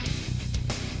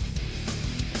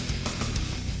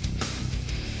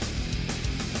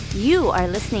You are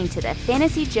listening to the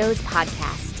Fantasy Joes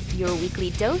podcast, your weekly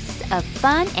dose of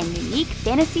fun and unique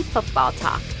fantasy football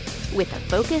talk with a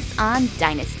focus on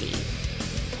Dynasty.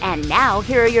 And now,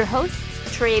 here are your hosts,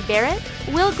 Trey Barrett,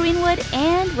 Will Greenwood,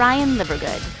 and Ryan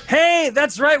Livergood. Hey,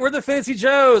 that's right. We're the Fantasy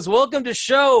Joes. Welcome to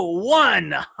show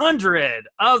 100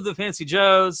 of the Fantasy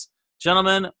Joes.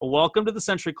 Gentlemen, welcome to the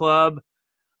Century Club.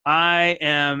 I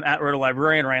am at Roto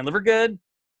Librarian Ryan Livergood.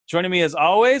 Joining me as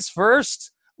always,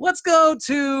 first, let's go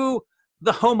to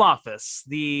the home office,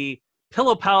 the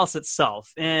Pillow Palace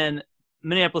itself in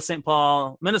Minneapolis, St.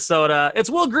 Paul, Minnesota. It's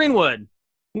Will Greenwood.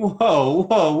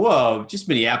 Whoa. Just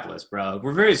Minneapolis, bro.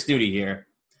 We're very snooty here.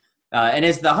 And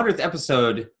as the 100th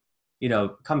episode,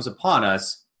 comes upon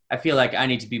us, I feel like I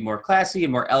need to be more classy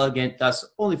and more elegant, thus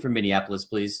only from Minneapolis,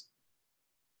 please.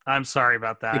 I'm sorry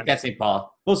about that. I think that's St.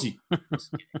 Paul. We'll see.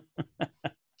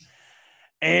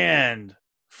 And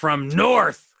from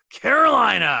North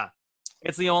Carolina,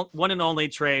 it's the one and only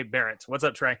Trey Barrett. What's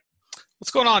up, Trey? What's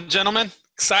going on, gentlemen?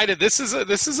 Excited. This is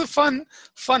a fun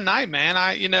night,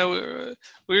 man.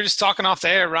 We were just talking off the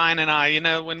air, Ryan and I.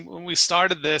 When we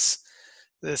started this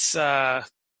the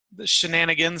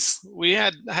shenanigans, we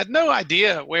had no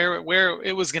idea where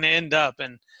it was going to end up.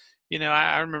 And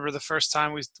I remember the first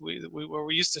time we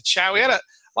used to chat. We had a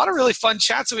lot of really fun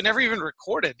chats that we never even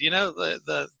recorded.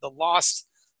 The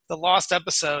lost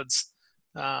episodes.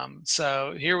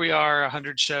 So here we are,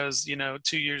 100 shows.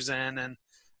 2 years in, and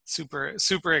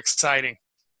super exciting.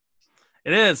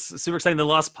 It is super exciting. The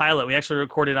Lost Pilot. We actually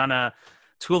recorded on a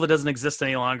tool that doesn't exist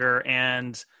any longer,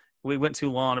 and we went too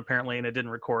long apparently, and it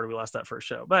didn't record. We lost that first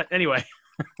show. But anyway,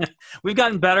 we've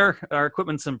gotten better. Our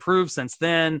equipment's improved since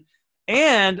then,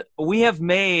 and we have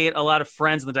made a lot of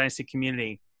friends in the Dynasty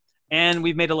community, and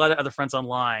we've made a lot of other friends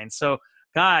online. So,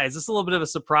 guys, this is a little bit of a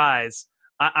surprise.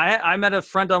 I met a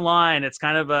friend online. It's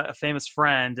kind of a famous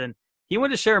friend, and he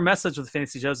wanted to share a message with the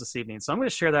Fantasy Joes this evening. So I'm going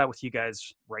to share that with you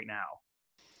guys right now.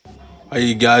 How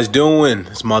you guys doing?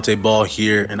 It's Monte Ball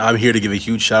here, and I'm here to give a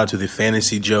huge shout out to the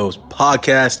Fantasy Joes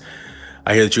podcast.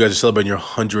 I hear that you guys are celebrating your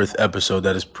 100th episode.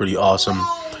 That is pretty awesome.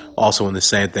 Also, in the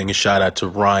same thing, a shout out to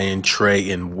Ryan, Trey,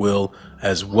 and Will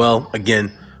as well.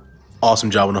 Again,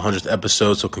 awesome job on the 100th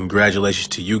episode, so congratulations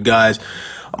to you guys.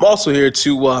 I'm also here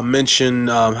to mention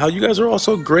how you guys are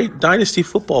also a great Dynasty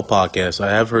football podcast. I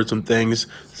have heard some things.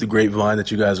 It's a grapevine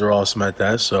that you guys are awesome at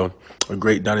that. So a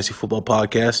great Dynasty football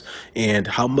podcast, and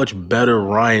how much better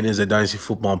Ryan is at Dynasty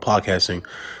football and podcasting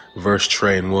versus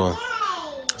Trey and Will.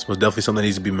 It's most definitely something that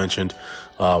needs to be mentioned.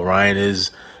 Ryan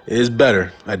is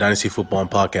better at Dynasty football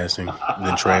and podcasting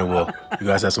than Trey and Will. You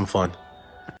guys have some fun.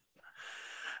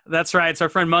 That's right. It's our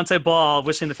friend Monte Ball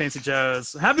wishing the Fantasy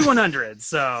Joes happy 100.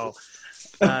 So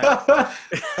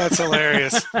that's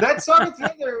hilarious. That song at the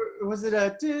end there, was it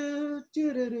a do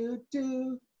do do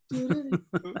do do?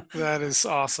 That is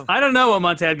awesome. I don't know what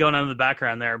Monte had going on in the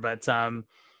background there, but that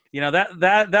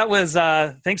was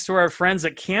thanks to our friends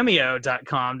at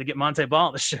Cameo.com to get Monte Ball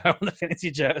on the show on the Fantasy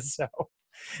Joes. So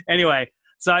anyway,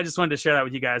 I just wanted to share that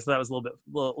with you guys. So that was a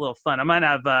little fun. I might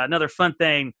have another fun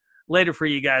thing later for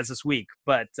you guys this week,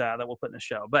 but that we'll put in the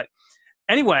show. But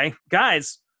anyway,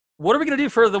 guys, what are we going to do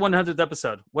for the 100th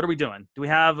episode? What are we doing? Do we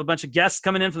have a bunch of guests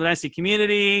coming in from the Dynasty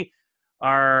community?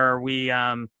 Are we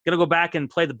going to go back and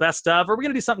play the best of, or are we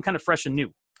going to do something kind of fresh and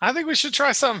new? I think we should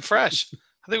try something fresh.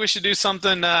 I think we should do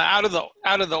something out of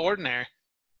the ordinary.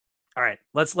 All right,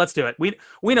 let's do it. We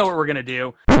know what we're going to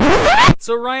do.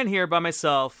 So Ryan here by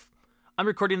myself. I'm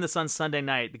recording this on Sunday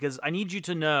night because I need you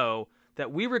to know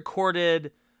that we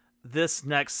recorded this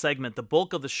next segment, the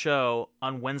bulk of the show,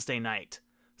 on Wednesday night.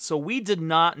 So we did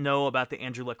not know about the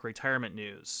Andrew Luck retirement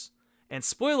news. And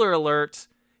spoiler alert,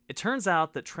 it turns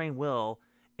out that Trey and Will,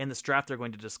 in this draft they're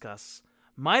going to discuss,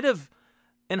 might have,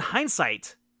 in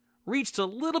hindsight, reached a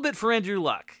little bit for Andrew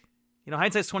Luck.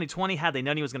 Hindsight's 2020. Had they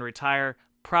known he was going to retire,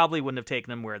 probably wouldn't have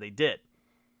taken him where they did.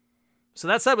 So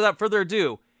that said, without further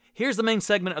ado, here's the main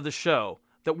segment of the show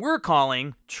that we're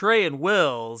calling Trey and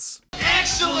Will's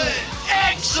Excellent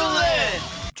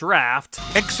Draft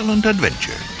Excellent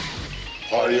Adventure.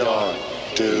 Party on,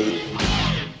 dude.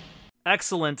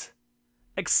 Excellent,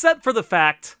 except for the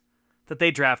fact that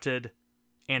they drafted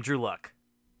Andrew Luck.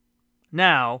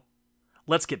 Now,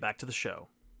 let's get back to the show.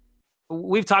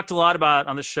 We've talked a lot about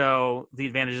on the show the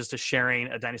advantages to sharing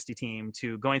a dynasty team,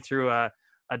 to going through a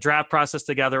draft process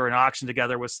together or an auction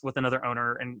together with another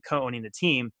owner and co-owning the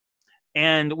team.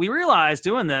 And we realized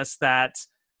doing this that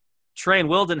Trey and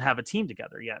Will didn't have a team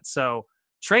together yet. So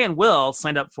Trey and Will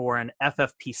signed up for an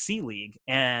FFPC league,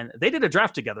 and they did a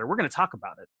draft together. We're going to talk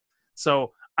about it.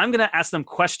 So I'm going to ask them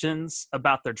questions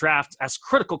about their draft, ask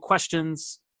critical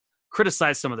questions,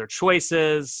 criticize some of their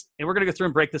choices, and we're going to go through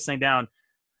and break this thing down.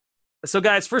 So,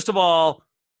 guys, first of all,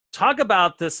 talk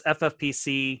about this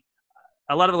FFPC.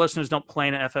 A lot of the listeners don't play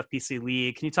in an FFPC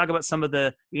league. Can you talk about some of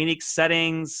the unique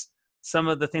settings, some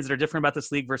of the things that are different about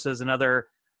this league versus another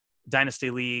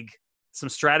dynasty league, some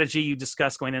strategy you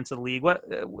discussed going into the league?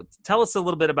 Tell us a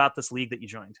little bit about this league that you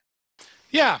joined.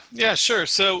 Yeah, sure.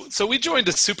 So we joined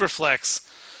a Superflex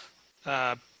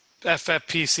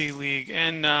FFPC league,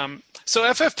 and so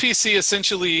FFPC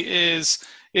essentially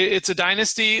it's a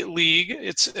dynasty league.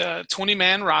 It's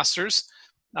 20-man rosters,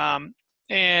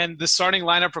 and the starting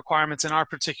lineup requirements in our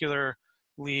particular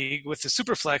league with the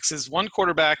Superflex is 1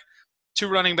 quarterback, 2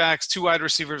 running backs, 2 wide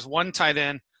receivers, 1 tight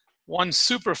end, 1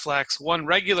 Superflex, 1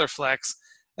 regular flex,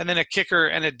 and then a kicker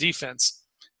and a defense.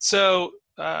 So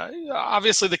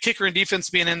obviously the kicker and defense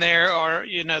being in there are,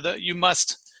 you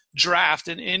must draft,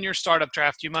 and in your startup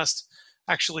draft you must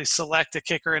actually select a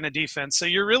kicker and a defense. So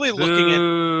you're really looking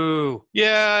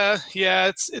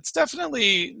at it's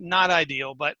definitely not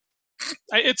ideal, but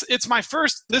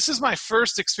this is my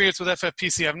first experience with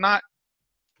FFPC. I've not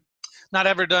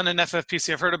ever done an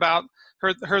FFPC. I've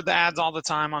heard the ads all the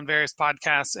time on various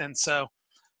podcasts, and so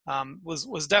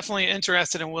was definitely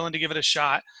interested and willing to give it a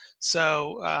shot.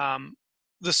 So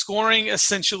the scoring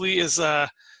essentially is a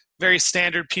very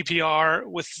standard PPR,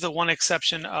 with the one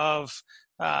exception of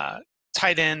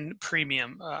tight end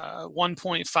premium,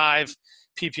 1.5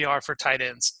 PPR for tight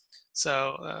ends.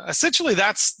 So essentially,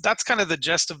 that's kind of the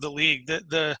gist of the league.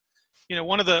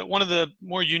 One of the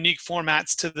more unique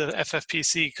formats to the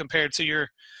FFPC compared to your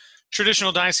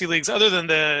traditional dynasty leagues, other than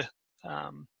the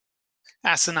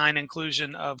asinine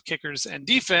inclusion of kickers and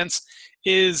defense,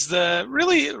 is the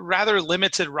really rather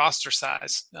limited roster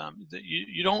size.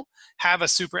 You don't have a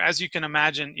super, as you can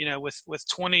imagine, with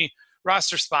 20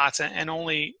 roster spots and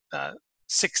only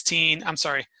 18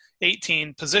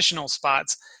 positional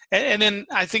spots. And then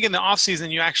I think in the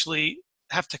offseason, you actually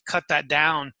have to cut that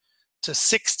down to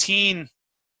 16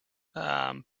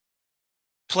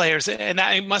 players, and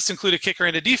that must include a kicker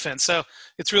and a defense. So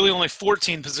it's really only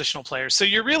 14 positional players. So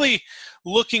you're really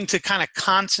looking to kind of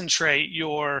concentrate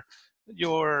your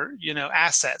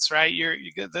assets, right?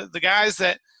 The guys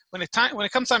that when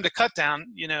it comes time to cut down,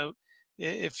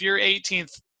 if your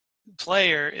 18th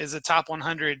player is a top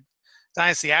 100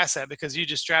 dynasty asset because you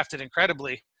just drafted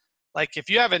incredibly, like if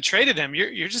you haven't traded him,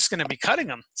 you're just going to be cutting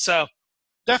him. So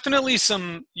definitely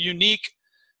some unique.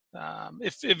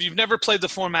 If you've never played the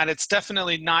format, it's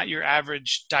definitely not your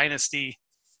average dynasty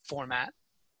format.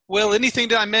 Will, anything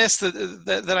that I missed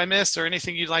that I missed, or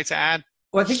anything you'd like to add?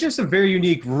 Well, I think there's some very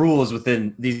unique rules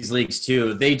within these leagues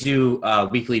too. They do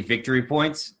weekly victory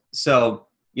points. So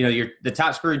the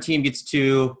top scoring team gets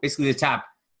 2. Basically, the top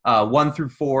 1 through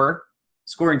 4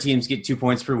 scoring teams get 2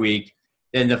 points per week.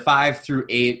 Then the 5 through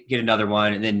 8 get another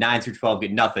one, and then 9 through 12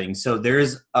 get nothing. So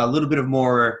there's a little bit of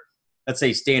more, let's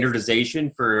say,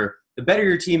 standardization. For the better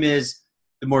your team is,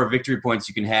 the more victory points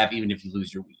you can have, even if you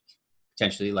lose your week.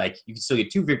 Potentially, like you can still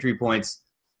get 2 victory points,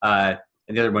 and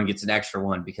the other one gets an extra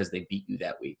one because they beat you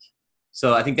that week.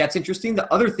 So I think that's interesting.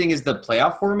 The other thing is the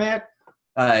playoff format.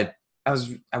 I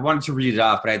wanted to read it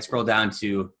off, but I had scrolled down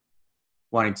to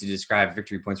wanting to describe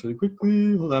victory points really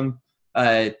quickly. Hold on.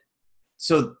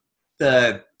 So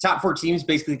the top 4 teams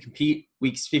basically compete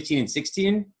weeks 15 and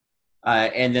 16.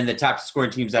 And then the top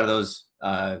scoring teams out of those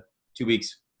 2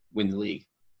 weeks win the league.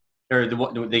 Or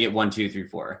they get 1, 2, 3,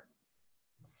 4.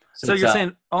 So you're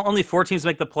saying only 4 teams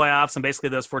make the playoffs, and basically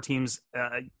those 4 teams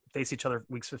face each other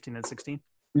weeks 15 and 16?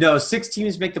 No, 6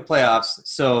 teams make the playoffs.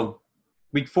 So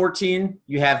week 14,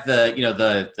 you have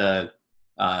the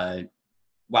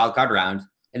wild card round.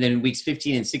 And then weeks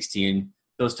 15 and 16,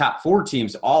 those top 4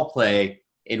 teams all play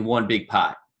in one big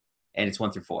pot. And it's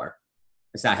 1 through 4.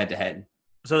 It's not head-to-head.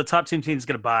 So the top 2 teams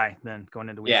get a bye then going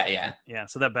into week. Yeah.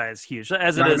 So that bye is huge,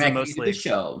 as it is in most leagues.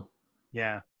 Show.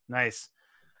 Yeah, nice.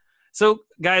 So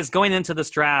guys, going into this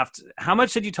draft, how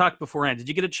much did you talk beforehand? Did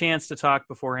you get a chance to talk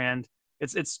beforehand?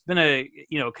 It's been a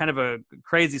kind of a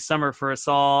crazy summer for us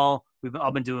all. We've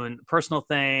all been doing personal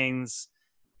things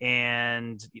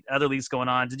and other leagues going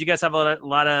on. Did you guys have a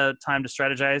lot of time to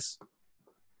strategize?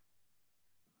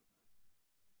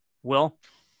 Will?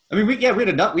 I mean, we had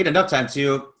enough time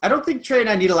to. I don't think Trey and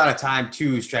I need a lot of time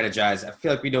to strategize. I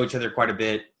feel like we know each other quite a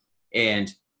bit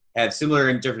and have similar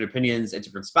and different opinions at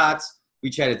different spots. We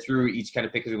chatted through each kind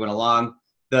of pick as we went along.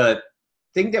 The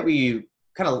thing that we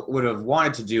kind of would have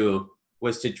wanted to do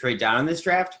was to trade down in this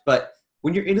draft. But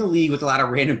when you're in a league with a lot of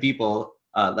random people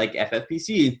like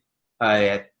FFPC,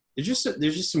 there's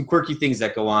just some quirky things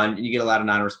that go on, and you get a lot of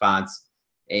non-response.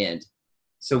 And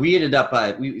so we ended up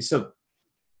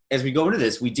as we go into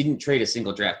this, we didn't trade a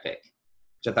single draft pick,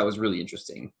 which I thought was really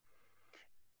interesting.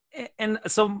 And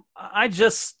so I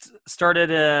just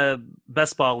started a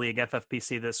best ball league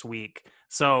FFPC this week.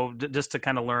 So just to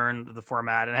kind of learn the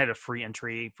format, and I had a free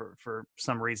entry for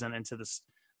some reason into this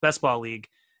best ball league.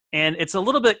 And it's a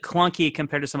little bit clunky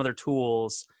compared to some other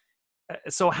tools.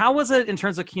 So how was it in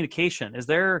terms of communication?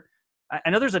 I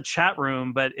know there's a chat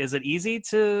room, but is it easy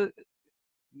to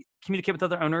communicate with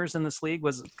other owners in this league?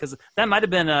 Because that might have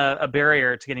been a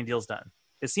barrier to getting deals done.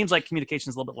 It seems like communication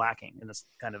is a little bit lacking in this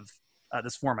kind of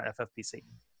this format, FFPC.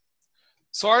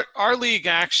 So our league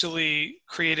actually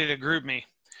created a group me.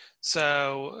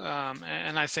 So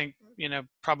and I think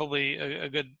probably a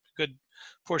good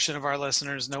portion of our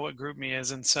listeners know what group me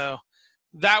is, and so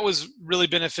that was really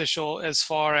beneficial as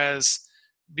far as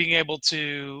being able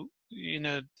to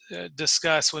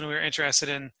discuss when we were interested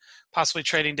in possibly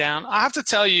trading down. I have to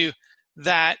tell you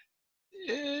that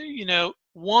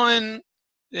one,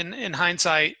 in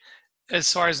hindsight,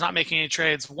 as far as not making any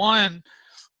trades, one,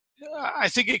 I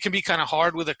think it can be kind of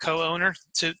hard with a co-owner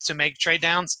to make trade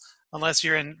downs unless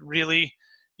you're in really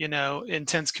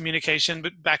intense communication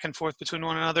back and forth between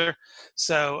one another.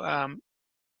 So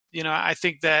I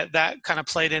think that kind of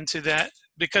played into that,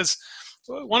 because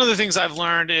one of the things I've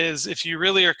learned is if you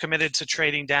really are committed to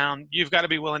trading down, you've got to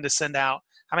be willing to send out.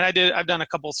 I mean, I've done a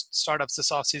couple startups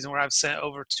this offseason where I've sent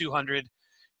over 200,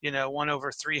 one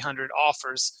over 300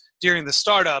 offers during the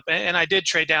startup. And I did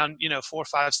trade down, 4,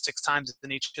 5, 6 times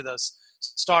in each of those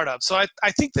startups. So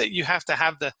I think that you have to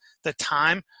have the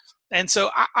time. And so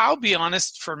I'll be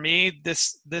honest, for me,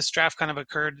 this draft kind of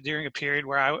occurred during a period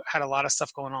where I had a lot of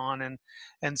stuff going on.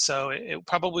 And so it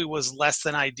probably was less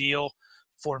than ideal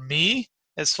for me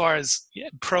as far as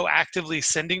proactively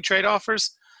sending trade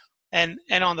offers. And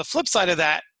on the flip side of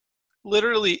that,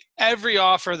 literally every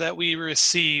offer that we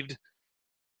received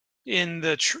in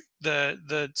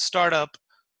the startup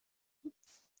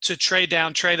to trade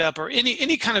down, trade up, or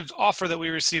any kind of offer that we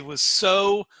received was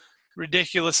so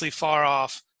ridiculously far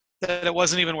off that it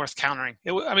wasn't even worth countering.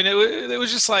 It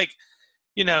was just like,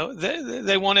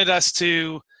 they wanted us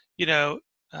to, they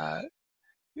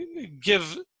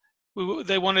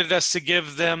wanted us to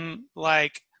give them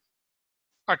like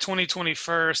our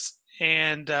 2021st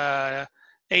and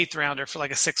 8th rounder for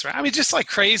like a 6th round. I mean, just like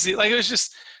crazy. Like, it was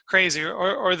just crazy.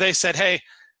 Or they said, hey,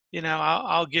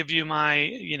 I'll give you my,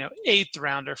 8th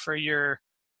rounder for your,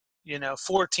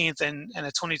 14th and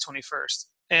a 2021st.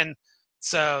 And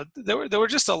so there were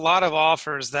just a lot of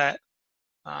offers that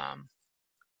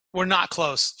were not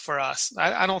close for us.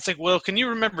 I don't think, Will, can you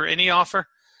remember any offer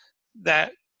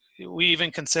that we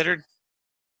even considered?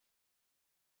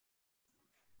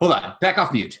 Hold on, back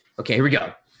off mute. Okay, here we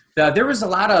go. There was a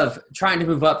lot of trying to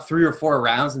move up 3 or 4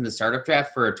 rounds in the startup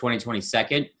draft for a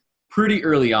 2022 pretty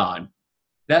early on.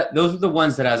 Those were the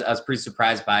ones that I was pretty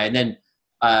surprised by. And then,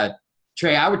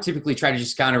 Trey, I would typically try to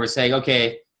just counter with saying,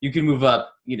 okay, you can move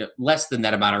up, less than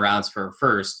that amount of rounds for a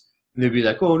first. And they'd be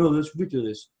like, oh, no, that's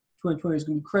ridiculous. 2020 is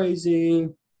going to be crazy.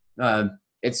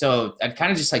 And so I'd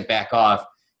kind of just like back off.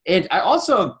 And I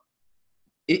also,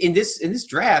 in this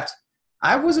draft,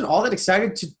 I wasn't all that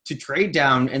excited to trade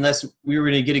down unless we were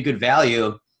going to get a good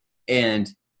value.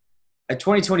 And a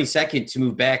 2022 to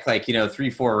move back like, 3,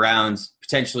 4 rounds,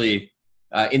 potentially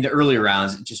in the earlier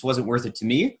rounds, it just wasn't worth it to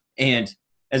me. And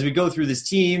as we go through this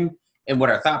team and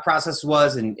what our thought process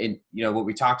was and what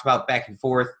we talked about back and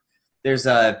forth, there was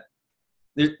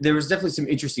definitely some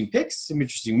interesting picks, some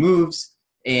interesting moves.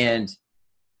 And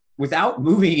without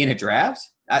moving in a draft,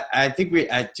 I think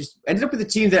I just ended up with a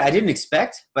team that I didn't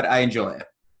expect, but I enjoy it.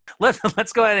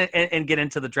 Let's go ahead and get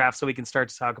into the draft so we can start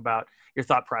to talk about your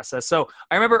thought process. So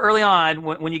I remember early on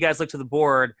when you guys looked at the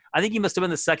board, I think you must have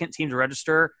been the second team to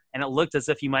register, and it looked as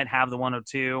if you might have the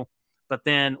 102. But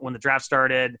then when the draft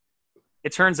started,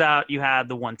 it turns out you had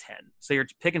the 110. So you're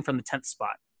picking from the 10th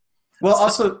spot. Well,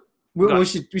 also, we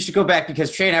should go back because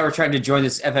Trey and I were trying to join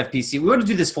this FFPC. We want to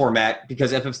do this format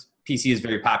because FFPC is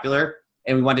very popular,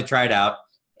 and we wanted to try it out.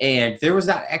 And there was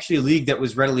not actually a league that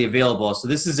was readily available. So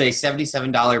this is a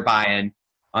 $77 buy-in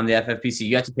on the FFPC.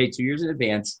 You have to pay 2 years in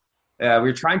advance. We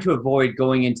were trying to avoid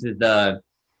going into the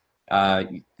I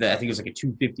think it was like a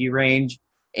 250 range.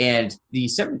 And the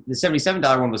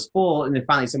 $77 one was full, and then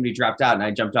finally somebody dropped out, and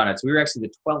I jumped on it. So we were actually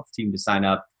the 12th team to sign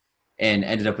up and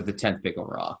ended up with the 10th pick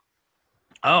overall.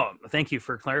 Oh, thank you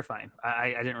for clarifying.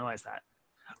 I didn't realize that.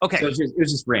 Okay. So it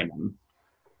was just random.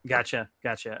 Gotcha.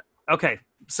 Okay,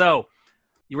 so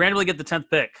you randomly get the 10th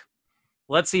pick.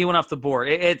 Let's see who went off the board.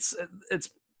 It's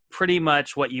pretty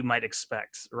much what you might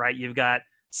expect, right? You've got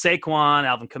Saquon,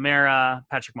 Alvin Kamara,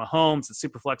 Patrick Mahomes, the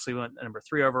Superflex, we went at number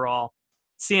 3 overall.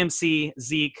 CMC,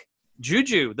 Zeke,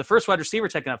 Juju, the first wide receiver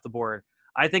taken off the board.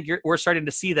 I think we're starting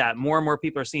to see that. More and more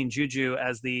people are seeing Juju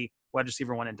as the wide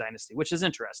receiver 1 in Dynasty, which is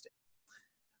interesting.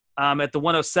 At the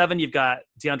 107, you've got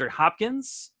DeAndre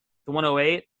Hopkins. The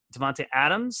 108, Devontae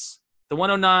Adams. The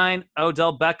 109,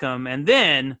 Odell Beckham. And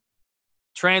then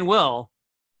Trey and Will,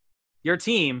 your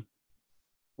team,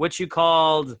 which you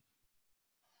called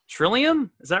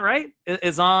Trillium, is that right?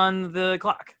 Is on the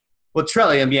clock. Well,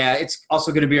 Trillium, yeah. It's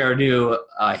also going to be our new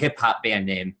hip-hop band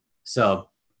name. So,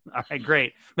 all right,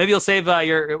 great. Maybe you'll save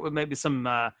maybe some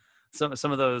of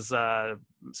those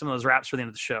raps for the end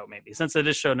of the show, maybe, since it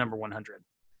is show number 100.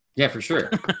 Yeah, for sure.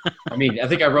 I mean, I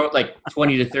think I wrote like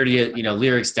 20 to 30,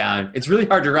 lyrics down. It's really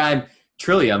hard to rhyme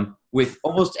Trillium with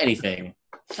almost anything.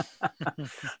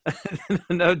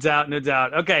 No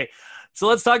doubt. Okay, so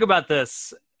let's talk about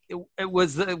this. It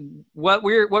was what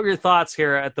were your thoughts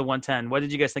here at the 110? What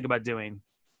did you guys think about doing?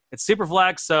 It's super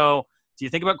flex, so do you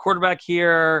think about quarterback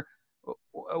here?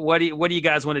 What do you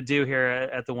guys want to do here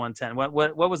at the 110?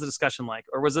 What was the discussion like,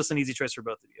 or was this an easy choice for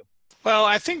both of you? Well,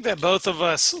 I think that both of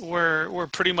us were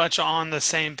pretty much on the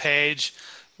same page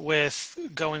with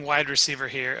going wide receiver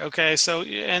here. Okay, so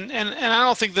and I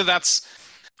don't think that that's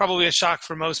probably a shock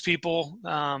for most people.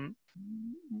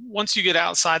 Once you get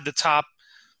outside the top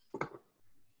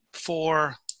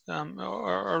 4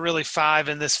 or really 5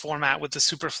 in this format with the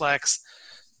Superflex,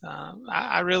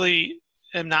 I really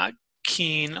am not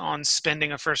keen on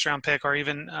spending a first-round pick or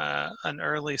even an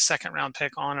early second-round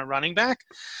pick on a running back.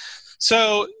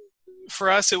 So for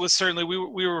us, it was certainly we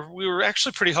were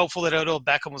actually pretty hopeful that Odell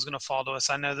Beckham was going to fall to us.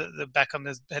 I know that the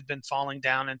Beckham had been falling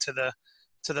down into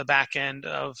the back end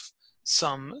of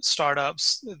some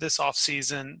startups this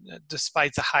offseason,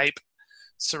 despite the hype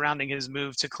surrounding his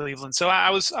move to Cleveland. So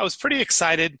I was pretty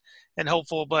excited and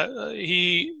hopeful, but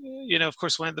he, of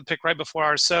course, went the pick right before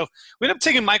ours. So we ended up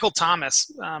taking Michael Thomas,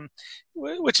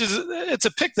 which it's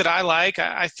a pick that I like.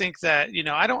 I think that,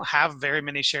 I don't have very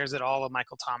many shares at all of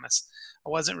Michael Thomas. I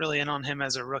wasn't really in on him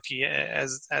as a rookie,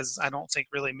 as I don't think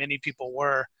really many people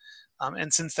were.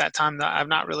 And since that time, I've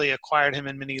not really acquired him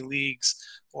in many leagues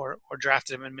or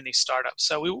drafted him in many startups.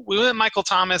 So we went Michael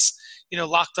Thomas,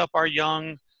 locked up our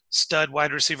young stud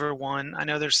wide receiver 1. I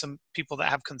know there's some people that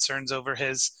have concerns over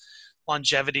his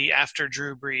longevity after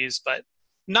Drew Brees, but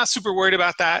I'm not super worried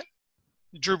about that.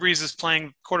 Drew Brees is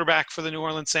playing quarterback for the New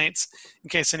Orleans Saints, in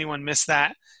case anyone missed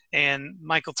that. And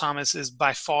Michael Thomas is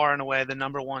by far and away the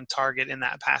number 1 target in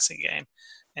that passing game.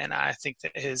 And I think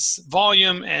that his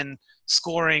volume and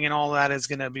scoring and all that is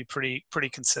going to be pretty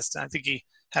consistent. I think he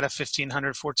had a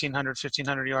 1,500,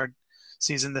 1,500-1,500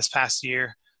 season this past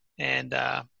year. And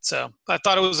so I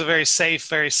thought it was a very safe,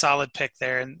 very solid pick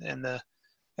there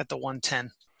at the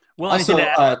 110. Well, also,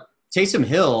 Taysom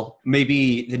Hill may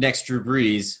be the next Drew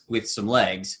Brees with some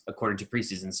legs, according to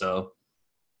preseason. So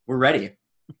we're ready.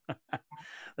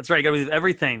 That's right. You got to believe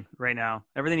everything right now.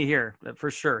 Everything you hear,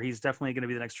 for sure. He's definitely going to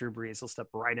be the next Drew Brees. He'll step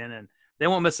right in, and they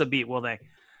won't miss a beat, will they?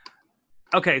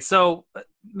 Okay, so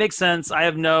makes sense. I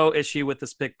have no issue with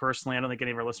this pick personally. I don't think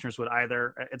any of our listeners would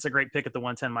either. It's a great pick at the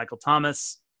 110, Michael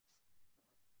Thomas.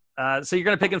 So you're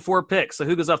going to pick in 4 picks. So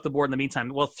who goes off the board in the meantime?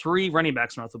 Well, 3 running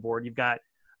backs are off the board. You've got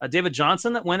David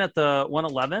Johnson that went at the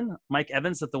 111, Mike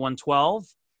Evans at the 112.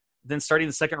 Then starting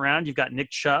the second round, you've got Nick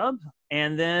Chubb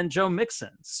and then Joe Mixon.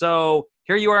 So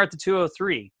here you are at the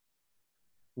 203.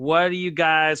 What do you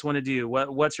guys want to do?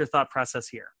 What's your thought process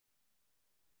here?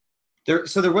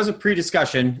 There was a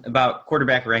pre-discussion about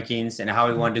quarterback rankings and how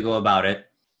we wanted to go about it.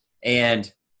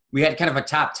 And we had kind of a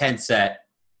top 10 set.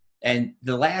 And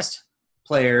the last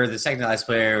player, the second to last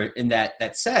player in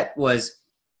that set was,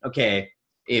 okay,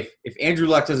 if Andrew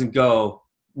Luck doesn't go,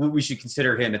 we should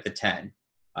consider him at the 10.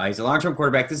 He's a long-term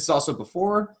quarterback. This is also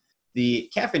before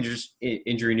the calf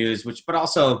injury news, but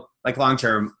also like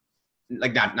long-term,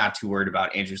 like not too worried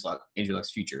about Andrew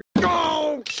Luck's future.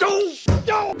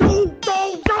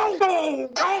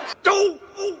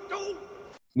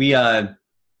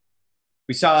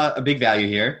 We saw a big value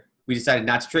here. We decided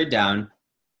not to trade down.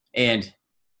 And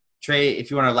Trey, if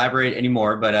you want to elaborate any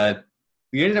more, but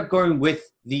we ended up going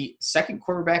with the second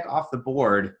quarterback off the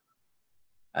board.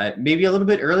 Maybe a little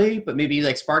bit early, but maybe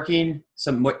like sparking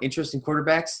some more interesting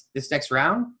quarterbacks this next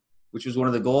round, which was one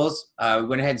of the goals. We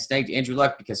went ahead and snagged Andrew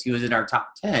Luck because he was in our top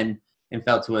 10 and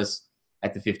fell to us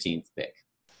at the 15th pick.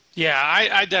 Yeah,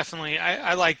 I definitely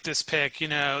like this pick.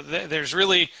 There's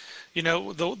really,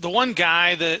 the one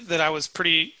guy that I was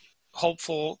pretty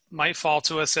hopeful might fall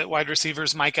to us at wide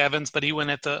receivers, Mike Evans, but he went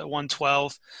at the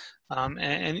 112.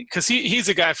 And because he's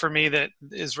a guy for me that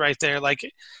is right there. Like,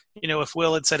 if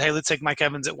Will had said, hey, let's take Mike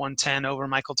Evans at 110 over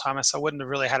Michael Thomas, I wouldn't have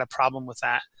really had a problem with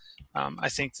that. I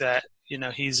think that,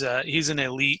 he's an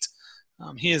elite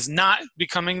He is not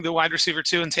becoming the wide receiver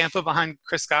 2 in Tampa behind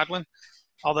Chris Godwin,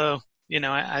 although,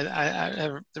 I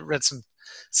read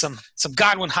some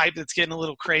Godwin hype that's getting a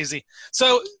little crazy.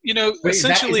 So, Wait,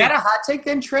 essentially, is that a hot take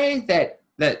then, Trey?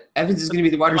 That Evans is going to be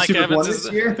the wide receiver 1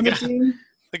 this year on the team?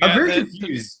 I'm very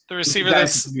confused. The receiver with the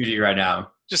that's community right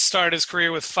now. Just started his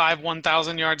career with 5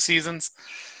 1,000-yard seasons.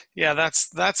 Yeah,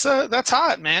 that's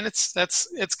hot, man.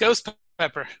 It's ghost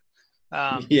pepper.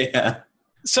 Yeah.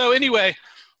 So anyway,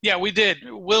 yeah, we did.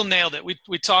 Will nailed it.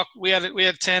 We talked. We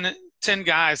had 10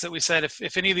 guys that we said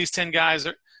if any of these 10 guys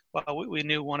are, well, we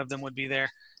knew one of them would be there.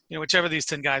 Whichever of these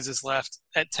 10 guys is left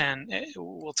at 10,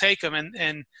 we'll take them.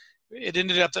 And it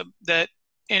ended up that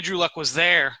Andrew Luck was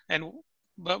there,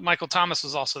 but Michael Thomas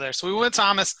was also there. So we went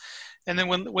Thomas, and then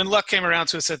when Luck came around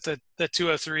to us at the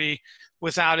 203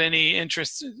 without any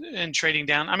interest in trading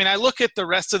down. I mean, I look at the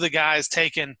rest of the guys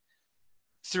taken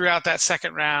throughout that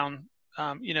second round.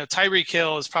 Tyreek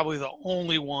Hill is probably the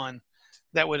only one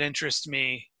that would interest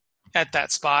me at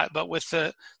that spot. But with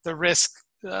the risk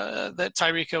that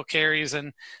Tyreek Hill carries,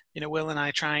 and Will and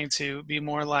I trying to be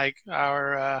more like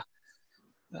our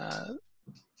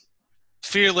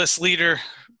fearless leader,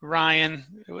 Ryan,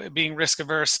 being risk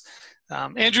averse.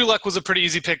 Andrew Luck was a pretty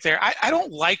easy pick there. I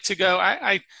don't like to go.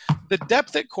 The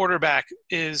depth at quarterback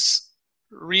is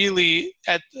really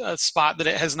at a spot that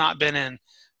it has not been in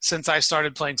since I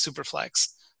started playing Superflex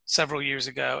several years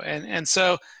ago. And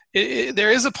so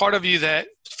there is a part of you that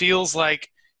feels like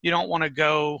you don't want to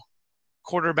go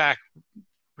quarterback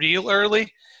real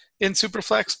early in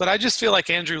Superflex, but I just feel like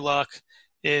Andrew Luck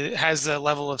has a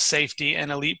level of safety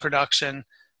and elite production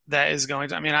that is going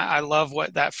to – I love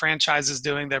what that franchise is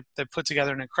doing. They've put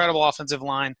together an incredible offensive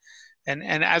line. And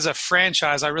as a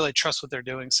franchise, I really trust what they're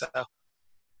doing. So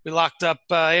we locked up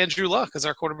Andrew Luck as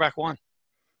our quarterback 1.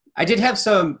 I did have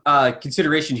some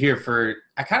consideration here for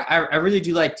I really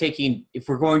do like taking, if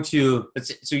we're going to,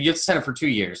 so you have to sign up for 2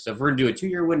 years. So if we're going to do a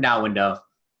 2-year win now window,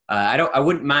 I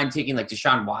wouldn't mind taking like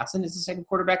Deshaun Watson as the second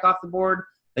quarterback off the board.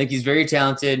 I think he's very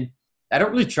talented. I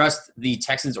don't really trust the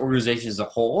Texans organization as a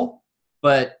whole,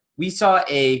 but we saw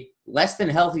a less than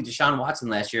healthy Deshaun Watson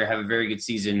last year have a very good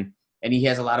season, and he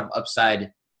has a lot of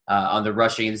upside on the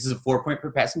rushing. And this is a 4-point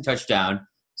per passing touchdown.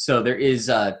 So there is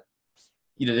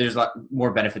there's a lot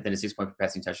more benefit than a 6-point per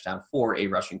passing touchdown for a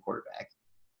rushing quarterback.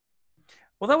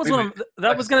 Well, that was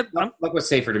Luck was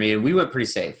safer to me, and we went pretty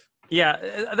safe. Yeah,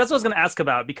 that's what I was going to ask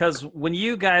about, because when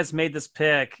you guys made this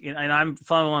pick, and I'm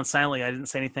following along silently, I didn't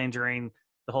say anything during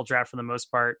the whole draft for the most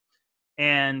part,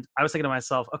 and I was thinking to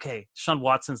myself, okay, Deshaun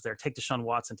Watson's there. Take Deshaun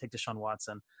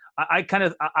Watson.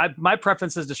 My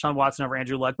preference is Deshaun Watson over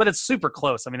Andrew Luck, but it's super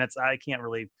close. I can't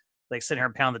really like sit here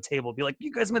and pound the table and be like,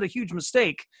 you guys made a huge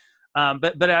mistake.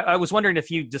 But I was wondering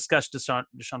if you discussed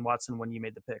Deshaun Watson when you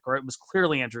made the pick, or it was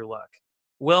clearly Andrew Luck.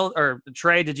 Will or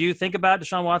Trey, did you think about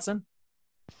Deshaun Watson?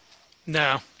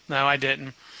 No, I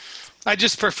didn't. I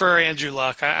just prefer Andrew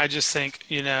Luck. I just think,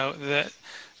 that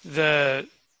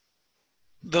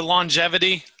the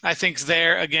longevity, I think, is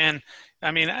there. Again,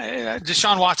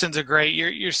 Deshaun Watson's a great.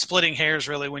 You're splitting hairs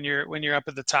really when you're up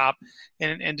at the top,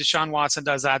 and Deshaun Watson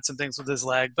does add some things with his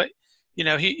leg, but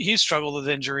he struggled with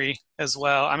injury as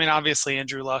well. Obviously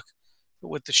Andrew Luck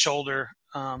with the shoulder,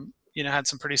 had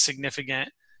some pretty significant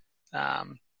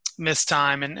missed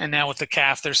time, and now with the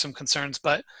calf, there's some concerns,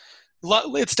 but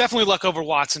it's definitely Luck over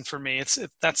Watson for me.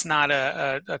 That's not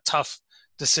a tough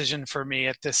decision for me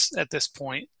at this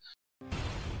point.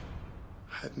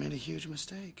 I've made a huge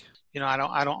mistake.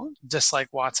 I don't dislike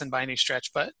Watson by any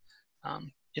stretch, but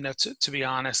to be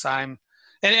honest, and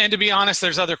to be honest,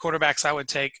 there's other quarterbacks I would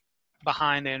take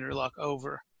behind Andrew Luck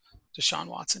over Deshaun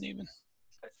Watson even.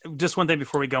 Just one thing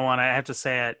before we go on, I have to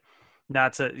say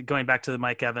it, going back to the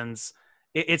Mike Evans.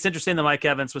 It's interesting that Mike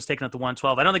Evans was taken at the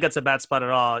 112. I don't think that's a bad spot at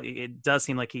all. It does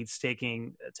seem like he's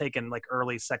taken like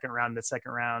early second round,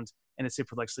 mid-second round in a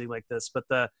Superflex league like this. But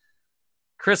the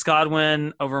Chris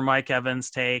Godwin over Mike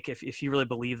Evans take, if you really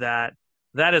believe that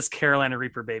is Carolina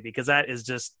Reaper, baby, because that is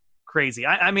just crazy.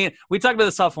 We talked about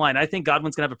this offline. I think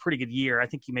Godwin's going to have a pretty good year. I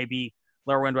think he may be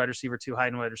lower end wide receiver 2, high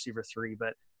end wide receiver 3.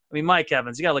 But, Mike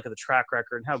Evans, you got to look at the track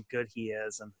record and how good he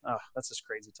is. And, that's just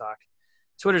crazy talk.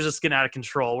 Twitter's just getting out of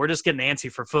control. We're just getting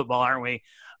antsy for football, aren't we?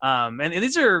 And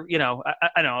these are,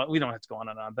 I know we don't have to go on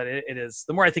and on, but it is.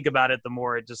 The more I think about it, the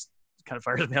more it just kind of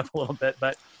fires me up a little bit.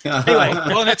 But anyway.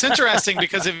 Well, and it's interesting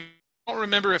because I don't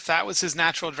remember if that was his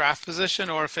natural draft position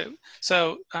or if it –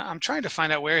 so I'm trying to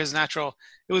find out where his natural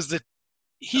 – it was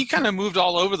he kind of moved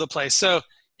all over the place. So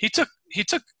he took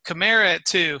Kamara at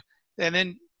 2 and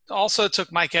then also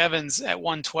took Mike Evans at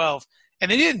 112. And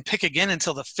then he didn't pick again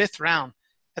until the 5th round.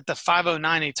 At the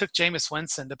 509, he took Jameis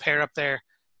Winston to pair up there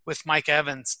with Mike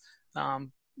Evans.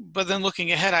 But then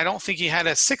looking ahead, I don't think he had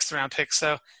a 6th round pick.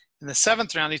 So in the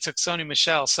 7th round, he took Sony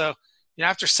Michel. So,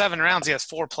 after 7 rounds, he has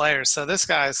 4 players. So this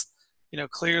guy's,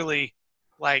 clearly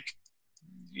like,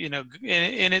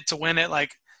 in it to win it,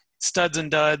 like studs and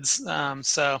duds.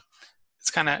 So it's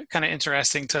kind of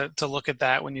interesting to look at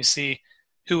that when you see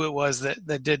who it was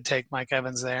that did take Mike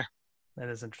Evans there. That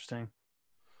is interesting.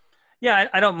 Yeah,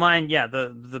 I don't mind. Yeah,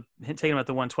 the taking him at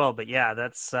the 112, but yeah,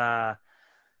 that's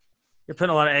you're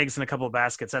putting a lot of eggs in a couple of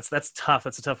baskets. That's tough.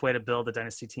 That's a tough way to build a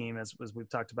dynasty team, as we've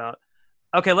talked about.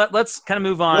 Okay, let's kind of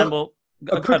move on.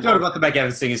 A quick note about the Mike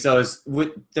Evans thing is,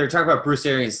 they're talking about Bruce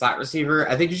Arians slot receiver.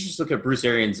 I think you should just look at Bruce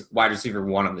Arians wide receiver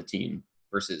 1 on the team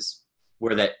versus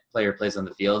where that player plays on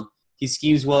the field. He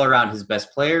schemes well around his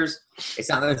best players. It's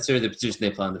not necessarily the position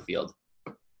they play on the field,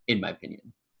 in my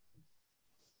opinion.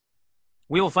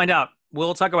 We will find out.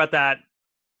 We'll talk about that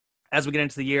as we get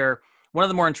into the year. One of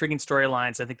the more intriguing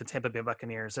storylines, I think, the Tampa Bay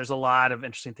Buccaneers. There's a lot of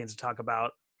interesting things to talk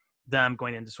about them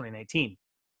going into 2019.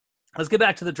 Let's get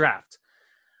back to the draft.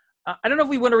 I don't know if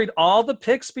we want to read all the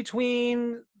picks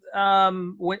between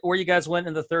where you guys went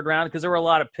in the 3rd round, because there were a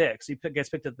lot of picks. You guys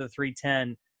picked at the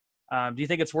 310. Do you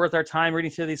think it's worth our time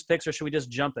reading through these picks, or should we just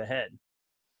jump ahead?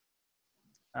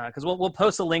 Because we'll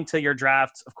post a link to your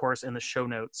draft, of course, in the show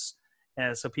notes,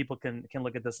 so people can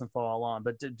look at this and follow along.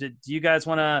 But do you guys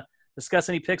want to discuss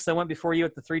any picks that went before you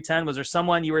at the 310? Was there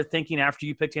someone you were thinking after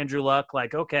you picked Andrew Luck,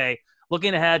 like, okay,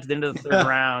 looking ahead to the end of the 3rd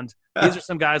round, these are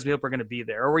some guys we hope are going to be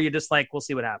there? Or were you just like, we'll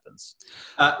see what happens?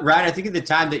 Ryan, I think at the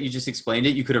time that you just explained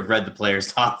it, you could have read the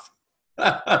players off.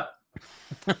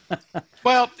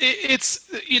 Well, it's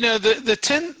the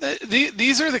 10.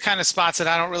 These are the kind of spots that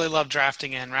I don't really love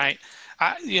drafting in, right?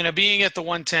 Being at the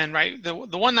 110, right? The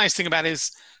one nice thing about it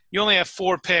is you only have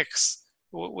 4 picks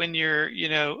when you're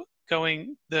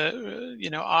going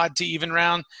the odd to even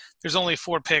round. There's only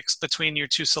 4 picks between your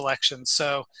 2 selections,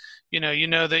 so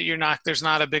that there's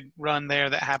not a big run there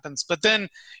that happens. But then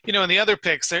in the other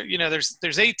picks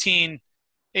there's 18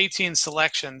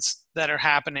 selections that are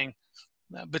happening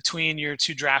between your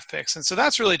 2 draft picks, and so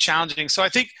that's really challenging. So I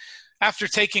think after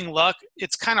taking Luck,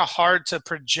 it's kind of hard to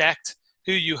project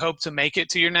who you hope to make it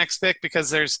to your next pick, because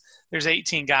there's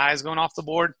 18 guys going off the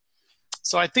board.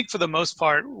 So I think for the most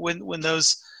part, when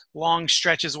those long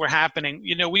stretches were happening,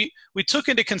 we took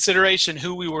into consideration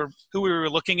who we were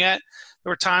looking at.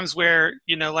 There were times where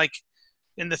like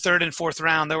in the 3rd and 4th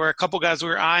round, there were a couple guys we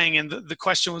were eyeing, and the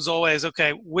question was always,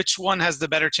 okay, which one has the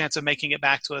better chance of making it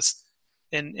back to us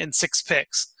in 6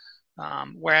 picks?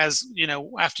 Whereas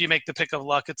after you make the pick of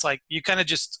Luck, it's like you kind of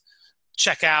just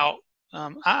check out.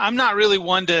 I'm not really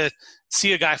one to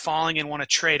see a guy falling and want to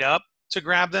trade up to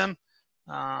grab them.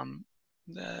 And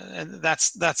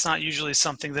that's not usually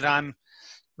something that I'm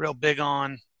real big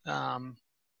on.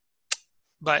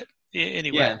 But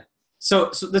anyway. Yeah.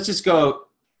 So let's just go,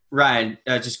 Ryan,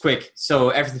 just quick.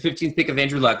 So after the 15th pick of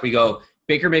Andrew Luck, we go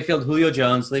Baker Mayfield, Julio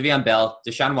Jones, Le'Veon Bell,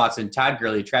 Deshaun Watson, Todd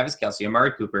Gurley, Travis Kelce,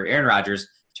 Amari Cooper, Aaron Rodgers,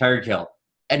 Tyreek Hill.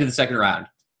 End of the 2nd round.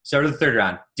 Start of the 3rd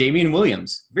round. Damian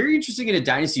Williams. Very interesting in a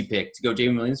dynasty pick to go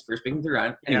Damian Williams first pick in the 3rd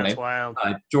round. Anyway, that's wild.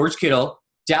 George Kittle.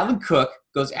 Dalvin Cook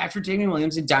goes after Damian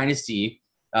Williams in dynasty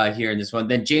here in this one.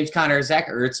 Then James Conner, Zach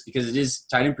Ertz, because it is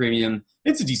tight end premium.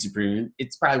 It's a decent premium.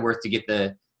 It's probably worth to get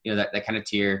the that kind of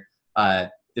tier. The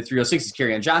 306 is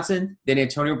Kerryon Johnson. Then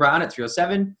Antonio Brown at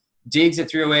 307. Diggs at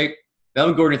 308.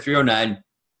 Melvin Gordon at 309.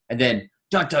 And then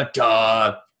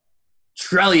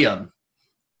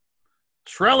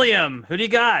Trillium. Who do you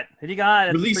got?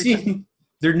 Releasing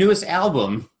their newest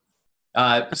album.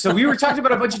 So we were talking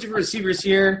about a bunch of different receivers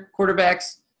here,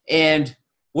 quarterbacks, and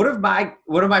one of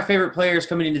my favorite players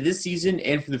coming into this season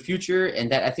and for the future, and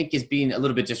that I think is being a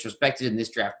little bit disrespected in this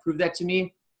draft, proved that to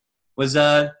me, was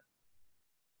I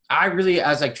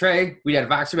was like, Trey, we had a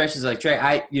Voxer match. I was like,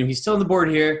 Trey, he's still on the board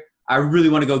here. I really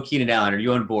want to go Keenan Allen. Are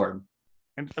you on board?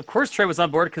 And of course Trey was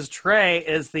on board, because Trey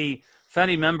is the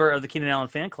founding member of the Keenan Allen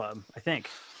fan club, I think.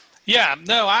 Yeah,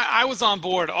 no, I was on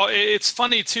board. It's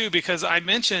funny, too, because I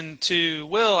mentioned to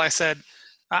Will, I said,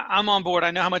 I'm on board.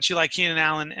 I know how much you like Keenan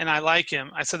Allen, and I like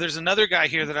him. I said, there's another guy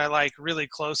here that I like really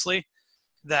closely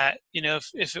that,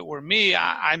 if it were me,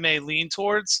 I may lean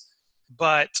towards.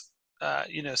 But,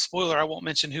 spoiler, I won't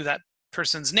mention who that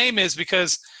person's name is,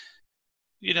 because,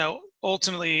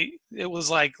 ultimately it was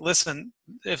like, listen,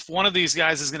 if one of these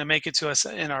guys is going to make it to us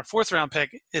in our 4th round pick,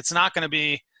 it's not going to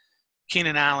be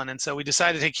Keenan Allen. And so we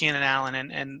decided to take Keenan Allen,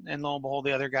 and lo and behold,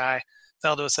 the other guy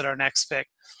fell to us at our next pick.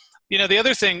 The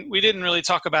other thing, we didn't really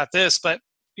talk about this, but,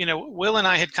 Will and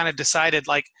I had kind of decided,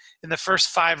 like, in the first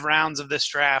 5 rounds of this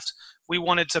draft, we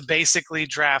wanted to basically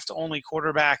draft only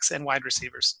quarterbacks and wide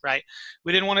receivers, right?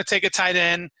 We didn't want to take a tight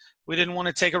end. We didn't want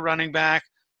to take a running back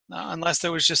unless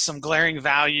there was just some glaring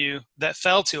value that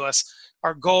fell to us.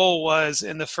 Our goal was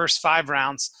in the first 5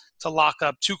 rounds to lock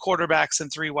up 2 quarterbacks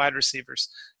and 3 wide receivers.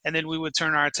 And then we would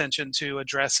turn our attention to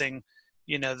addressing,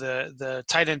 the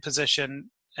tight end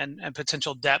position and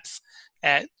potential depth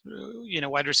at,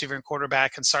 wide receiver and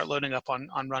quarterback, and start loading up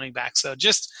on running back. So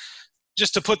just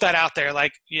to put that out there,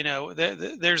 like,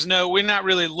 we're not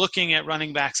really looking at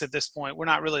running backs at this point. We're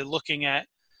not really looking at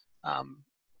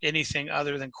anything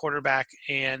other than quarterback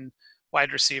and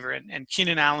wide receiver. And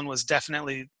Keenan Allen was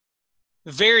definitely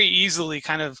very easily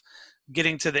kind of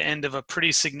getting to the end of a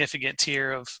pretty significant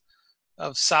tier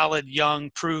of solid, young,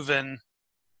 proven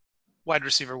wide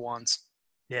receiver ones.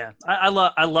 Yeah, I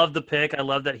love the pick. I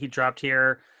love that he dropped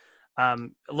here.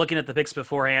 Looking at the picks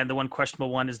beforehand, the one questionable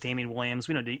one is Damian Williams.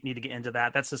 We don't need to get into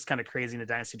that. That's just kind of crazy in a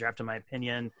dynasty draft, in my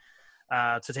opinion,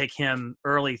 to take him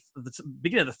early, the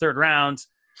beginning of the 3rd round.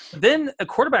 Then a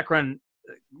quarterback run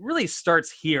really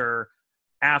starts here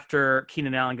after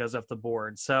Keenan Allen goes off the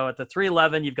board. So at the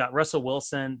 311, you've got Russell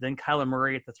Wilson, then Kyler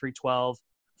Murray at the 312,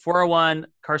 401,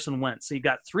 Carson Wentz. So you've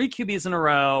got 3 QBs in a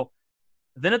row.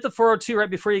 Then at the 402, right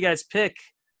before you guys pick,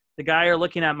 the guy you're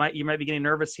looking at, you might be getting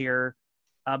nervous here.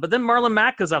 But then Marlon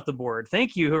Mack goes off the board.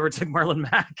 Thank you, whoever took Marlon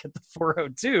Mack at the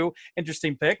 402.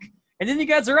 Interesting pick. And then you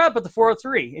guys are up at the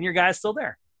 403, and your guy's still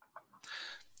there.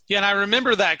 Yeah, and I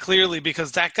remember that clearly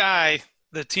because that guy,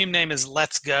 the team name is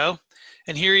Let's Go.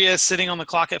 And here he is sitting on the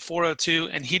clock at 402,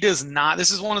 and he does not –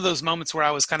 this is one of those moments where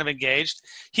I was kind of engaged.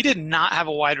 He did not have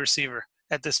a wide receiver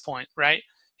at this point, right?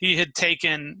 He had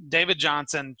taken David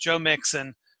Johnson, Joe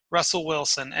Mixon, Russell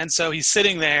Wilson. And so he's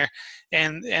sitting there,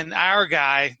 and our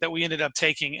guy that we ended up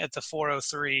taking at the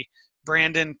 403,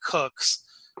 Brandon Cooks,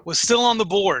 was still on the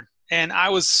board. And I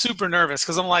was super nervous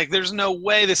because I'm like, there's no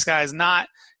way this guy's not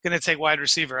going to take wide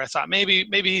receiver. I thought maybe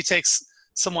he takes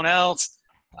someone else.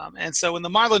 And so when the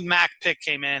Marlon Mack pick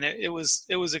came in, I was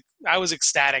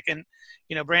ecstatic. And,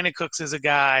 Brandon Cooks is a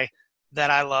guy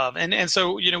that I love. And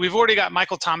so, we've already got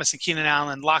Michael Thomas and Keenan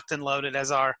Allen locked and loaded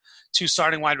as our 2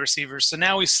 starting wide receivers. So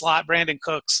now we slot Brandon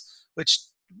Cooks, which,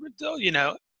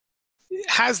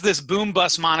 has this boom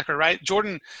bust moniker, right?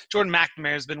 Jordan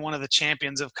McNamara has been one of the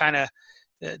champions of kind of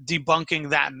debunking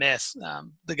that myth.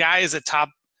 The guy is a top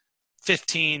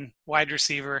 15 wide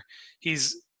receiver.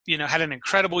 He's, had an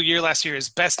incredible year last year, his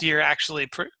best year actually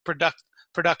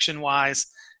production-wise.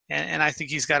 And I think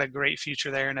he's got a great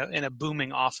future there in a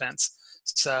booming offense.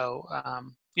 So,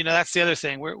 that's the other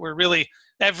thing. We're really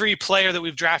 – every player that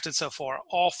we've drafted so far,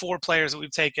 all 4 players that we've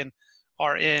taken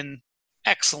are in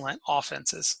excellent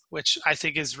offenses, which I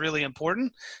think is really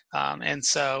important. And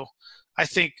so I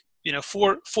think,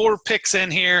 4 picks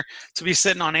in here to be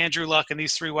sitting on Andrew Luck and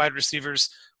these 3 wide receivers,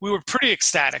 we were pretty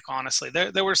ecstatic, honestly.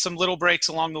 There were some little breaks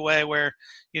along the way where,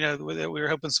 we were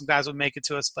hoping some guys would make it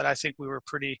to us, but I think we were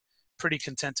pretty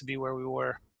content to be where we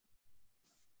were.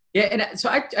 Yeah, and so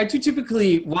I do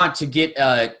typically want to get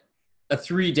a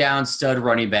 3-down stud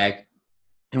running back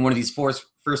in one of these first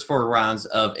 4 rounds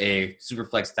of a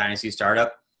Superflex Dynasty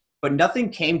startup, but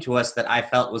nothing came to us that I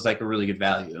felt was like a really good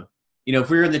value. If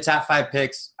we were in the top 5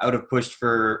 picks, I would have pushed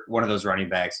for one of those running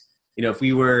backs. If we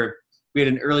had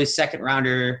an early 2nd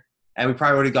rounder, and we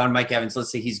probably would have gone Mike Evans.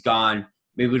 Let's say he's gone.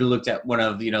 Maybe we'd have looked at one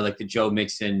of, like the Joe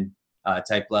Mixon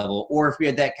type level. Or if we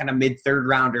had that kind of mid-3rd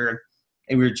rounder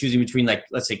and we were choosing between, like,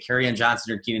 let's say Kerryon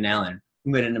Johnson or Keenan Allen,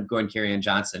 we might end up going Kerryon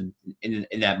Johnson in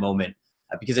that moment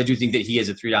because I do think that he has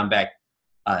a 3-down back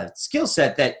skill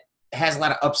set that has a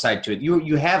lot of upside to it.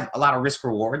 You have a lot of risk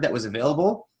reward that was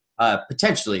available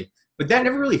potentially, but that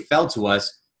never really fell to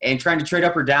us. And trying to trade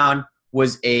up or down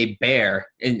was a bear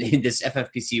in this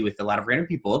FFPC with a lot of random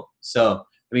people. So,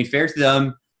 fair to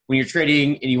them. When you're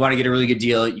trading and you want to get a really good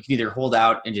deal, you can either hold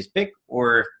out and just pick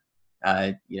or,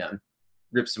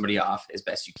 rip somebody off as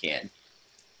best you can.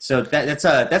 So that's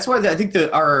why I think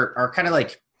our kind of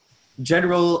like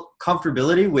general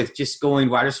comfortability with just going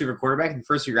wide receiver quarterback in the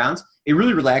first 3 rounds, it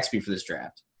really relaxed me for this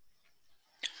draft.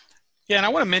 Yeah, and I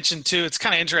want to mention too, it's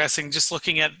kind of interesting just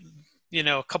looking at,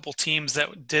 a couple teams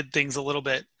that did things a little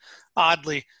bit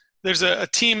oddly. There's a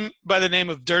team by the name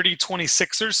of Dirty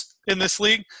 26ers in this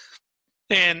league.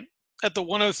 And at the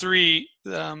 103,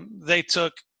 they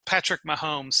took Patrick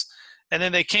Mahomes. And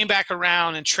then they came back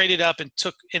around and traded up and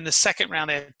took in the 2nd round.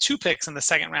 They had 2 picks in the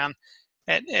 2nd round.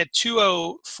 At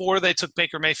 204, they took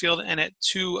Baker Mayfield. And at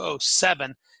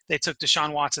 207, they took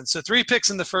Deshaun Watson. So 3 picks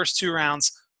in the first 2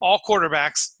 rounds, all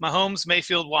quarterbacks, Mahomes,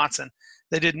 Mayfield, Watson.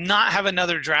 They did not have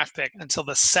another draft pick until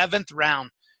the 7th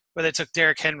round where they took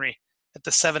Derrick Henry at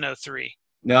the 703.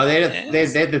 No, they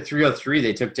had the 303.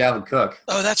 They took Dalvin Cook.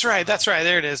 Oh, that's right.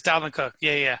 There it is. Dalvin Cook.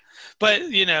 Yeah. But,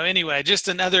 anyway, just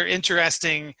another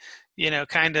interesting,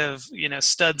 kind of,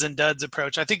 studs and duds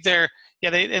approach. I think and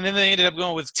then they ended up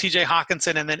going with TJ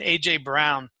Hawkinson and then AJ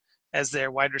Brown as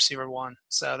their wide receiver one.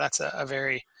 So that's a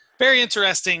very, very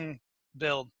interesting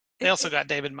build. They also got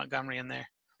David Montgomery in there.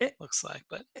 It looks like,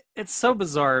 but it's so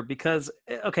bizarre because,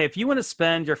 okay, if you want to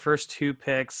spend your first 2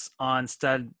 picks on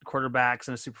stud quarterbacks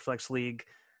in a Superflex league,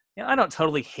 I don't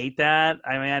totally hate that.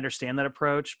 I mean, I understand that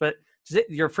approach, but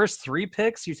your first 3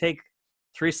 picks, you take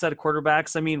 3 stud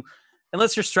quarterbacks. I mean,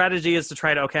 unless your strategy is to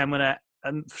try to, I'm going to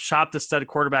shop the stud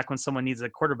quarterback when someone needs a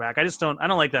quarterback. I don't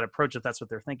like that approach if that's what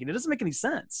they're thinking. It doesn't make any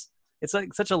sense. It's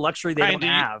like such a luxury they don't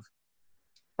have.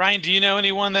 Ryan, do you know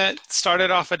anyone that started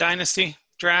off a dynasty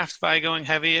draft by going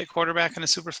heavy at quarterback in a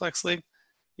Superflex league?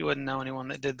 You wouldn't know anyone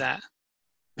that did that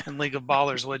in League of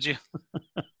Ballers, would you?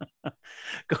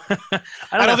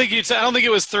 I don't think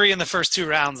it was 3 in the first 2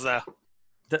 rounds though.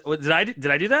 Did I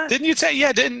do that? Didn't you take?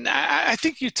 Yeah, didn't I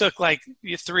think you took like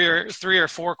 3 or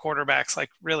 4 quarterbacks like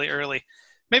really early.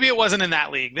 Maybe it wasn't in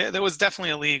that league. There was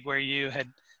definitely a league where you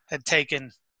had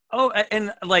taken. Oh,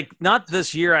 and like not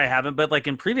this year I haven't, but like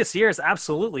in previous years,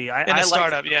 absolutely. I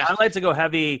like to go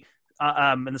heavy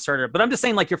in the starter, but I'm just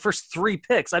saying like your first 3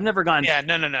 picks. I've never gone. Yeah,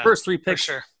 no. First 3 picks.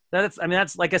 For sure.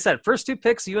 That's like I said, first 2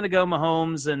 picks. You want to go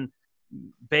Mahomes and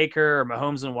Baker or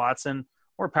Mahomes and Watson,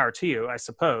 or power to you, I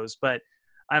suppose. But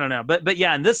I don't know. But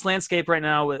yeah, in this landscape right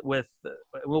now with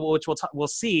which we'll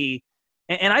see,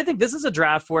 and I think this is a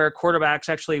draft where quarterbacks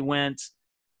actually went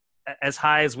as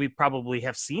high as we probably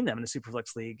have seen them in the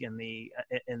Superflex League in the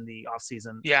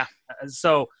offseason. Yeah.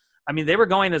 So, I mean, they were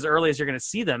going as early as you're going to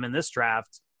see them in this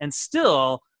draft, and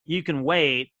still you can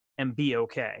wait and be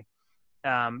okay.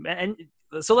 And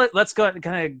so let's go and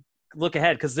kind of look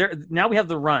ahead because now we have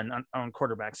the run on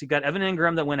quarterbacks. You got Evan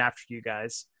Ingram that went after you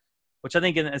guys, which I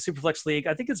think in a Superflex League,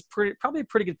 I think is probably a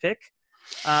pretty good pick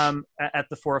at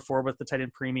the 404 with the tight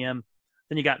end premium.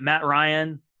 Then you got Matt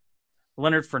Ryan,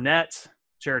 Leonard Fournette,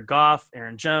 Jared Goff,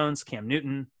 Aaron Jones, Cam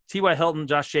Newton, T.Y. Hilton,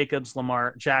 Josh Jacobs,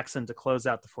 Lamar Jackson to close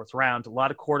out the 4th round. A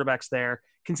lot of quarterbacks there.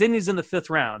 Continues in the 5th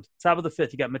round. Top of the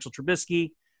 5th, you got Mitchell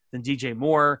Trubisky, then DJ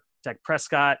Moore, Dak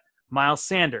Prescott, Miles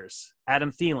Sanders,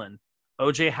 Adam Thielen,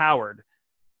 O.J. Howard,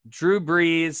 Drew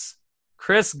Brees,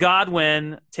 Chris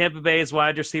Godwin, Tampa Bay's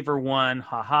wide receiver 1.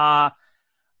 At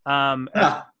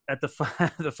the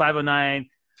 509,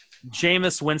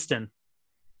 Jameis Winston.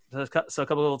 So a couple of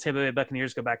little Tampa Bay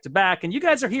Buccaneers go back to back, and you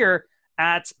guys are here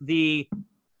at the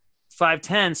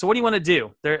 510. So what do you want to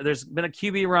do? There's been a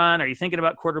QB run. Are you thinking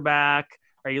about quarterback?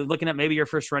 Are you looking at maybe your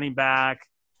first running back?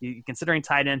 You considering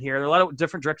tight end here? There are a lot of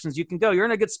different directions you can go. You're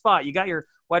in a good spot. You got your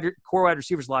core wide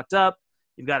receivers locked up.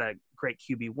 You've got a great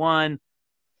QB1.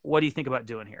 What do you think about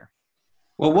doing here?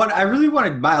 Well, I really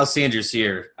wanted Miles Sanders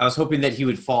here. I was hoping that he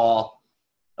would fall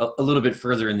a little bit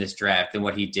further in this draft than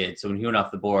what he did. So when he went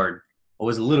off the board, I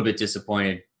was a little bit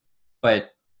disappointed. But,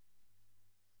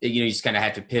 you just kind of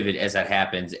have to pivot as that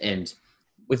happens. And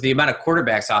with the amount of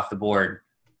quarterbacks off the board,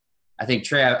 I think,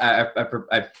 Trey,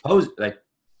 I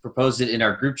proposed it in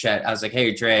our group chat. I was like,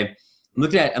 hey, Trey, I'm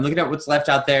looking at what's left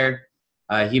out there.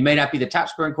 He may not be the top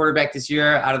scoring quarterback this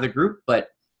year out of the group, but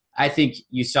I think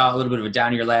you saw a little bit of a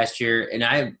down year last year, and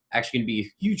I'm actually going to be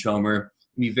a huge homer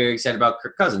and be very excited about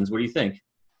Kirk Cousins. What do you think?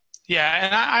 Yeah,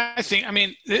 and I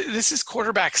think, this is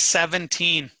quarterback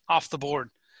 17 off the board.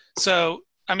 So,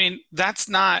 that's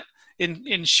not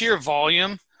in sheer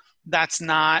volume. That's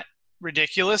not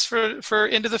ridiculous for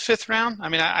into the 5th round.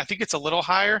 I think it's a little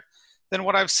higher than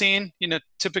what I've seen.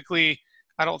 Typically,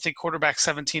 I don't think quarterback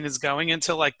 17 is going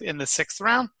until like in the 6th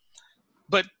round.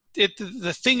 But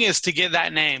the thing is to get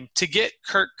that name, to get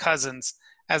Kirk Cousins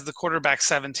as the quarterback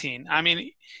 17.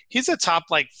 He's a top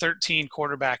 13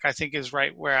 quarterback, I think is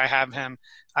right where I have him.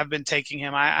 I've been taking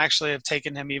him. I actually have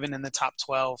taken him even in the top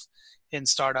 12 in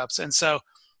startups. And so,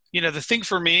 the thing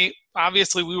for me,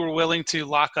 obviously we were willing to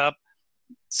lock up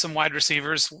some wide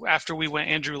receivers after we went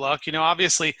Andrew Luck.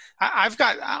 Obviously I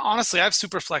have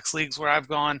super flex leagues where I've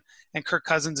gone and Kirk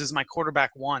Cousins is my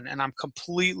quarterback 1, and I'm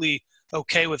completely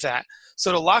okay with that.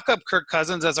 So to lock up Kirk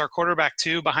Cousins as our quarterback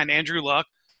 2 behind Andrew Luck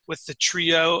with the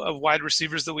trio of wide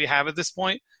receivers that we have at this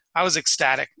point, I was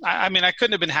ecstatic. I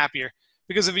couldn't have been happier,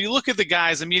 because if you look at the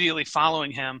guys immediately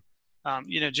following him,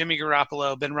 Jimmy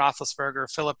Garoppolo, Ben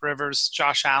Roethlisberger, Phillip Rivers,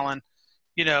 Josh Allen,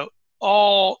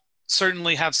 all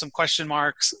certainly have some question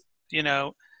marks.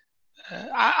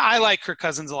 I like Kirk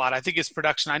Cousins a lot. I think his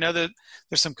production, I know that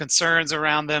there's some concerns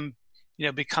around them,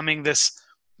 becoming this,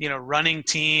 running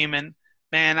team. And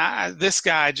man, this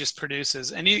guy just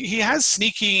produces. And he has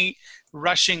sneaky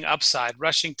rushing upside,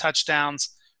 rushing touchdowns,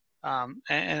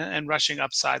 and rushing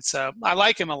upside. So I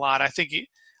like him a lot. I think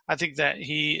that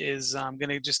he is going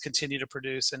to just continue to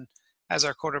produce. And as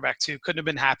our quarterback too, couldn't have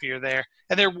been happier there.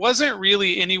 And there wasn't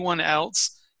really anyone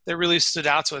else that really stood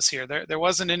out to us here. There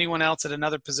wasn't anyone else at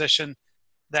another position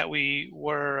that we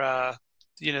were,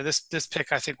 this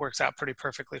pick I think works out pretty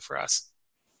perfectly for us.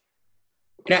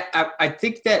 And I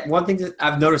think that one thing that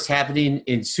I've noticed happening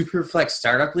in Superflex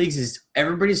startup leagues is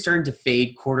everybody's starting to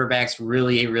fade quarterbacks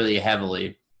really, really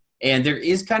heavily. And there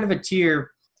is kind of a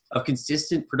tier of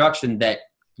consistent production that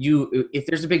if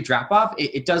there's a big drop-off,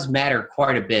 it does matter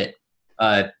quite a bit.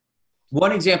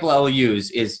 One example I will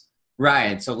use is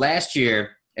Ryan. So last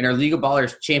year in our League of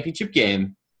Ballers championship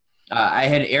game, I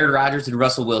had Aaron Rodgers and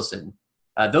Russell Wilson.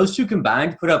 Those two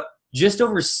combined put up just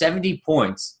over 70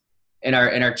 points in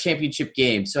our championship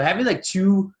game. So having like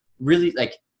two really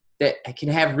that can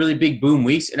have really big boom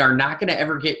weeks and are not going to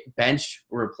ever get benched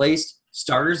or replaced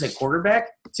starters at quarterback,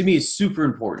 to me is super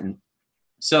important.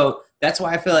 So that's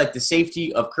why I feel like the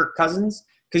safety of Kirk Cousins,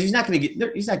 because he's not going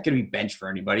to be benched for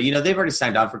anybody. They've already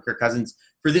signed on for Kirk Cousins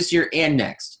for this year and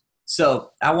next.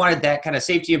 So I wanted that kind of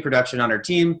safety and production on our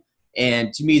team.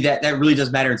 And to me, that really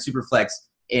does matter in Superflex.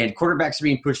 And quarterbacks are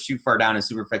being pushed too far down in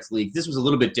Superflex leagues. This was a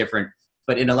little bit different,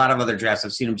 but in a lot of other drafts,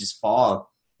 I've seen them just fall,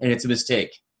 and it's a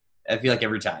mistake. I feel like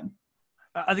every time.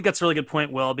 I think that's a really good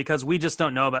point, Will, because we just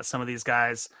don't know about some of these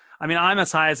guys. I mean, I'm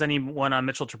as high as anyone on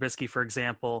Mitchell Trubisky, for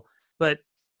example, but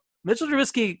Mitchell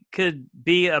Trubisky could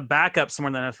be a backup somewhere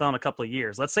in the NFL in a couple of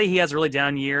years. Let's say he has a really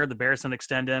down year. The Bears don't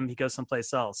extend him. He goes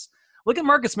someplace else. Look at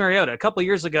Marcus Mariota. A couple of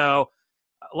years ago,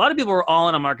 a lot of people were all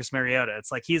in on Marcus Mariota.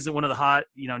 It's like he's one of the hot,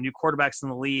 new quarterbacks in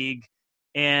the league.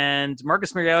 And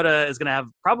Marcus Mariota is going to have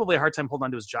probably a hard time holding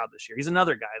on to his job this year. He's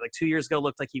another guy. Like 2 years ago,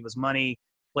 looked like he was money.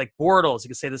 Like Bortles, you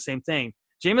could say the same thing.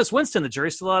 Jameis Winston, the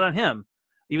jury's still out on him,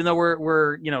 even though we're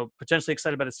potentially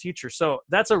excited about his future. So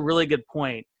that's a really good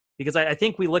point, because I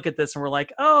think we look at this and we're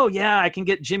like, oh yeah, I can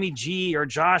get Jimmy G or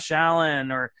Josh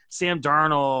Allen or Sam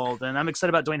Darnold, and I'm excited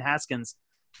about Dwayne Haskins.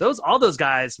 All those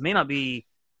guys may not be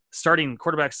starting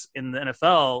quarterbacks in the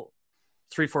NFL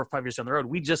 3, 4, 5 years down the road.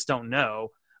 We just don't know.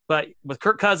 But with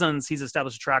Kirk Cousins, he's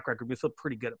established a track record. We feel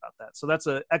pretty good about that. So that's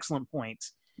an excellent point.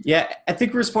 Yeah, I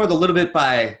think we're spoiled a little bit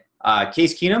by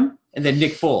Case Keenum and then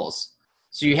Nick Foles.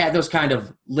 So you had those kind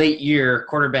of late-year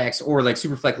quarterbacks or like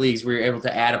Superflex leagues where you're able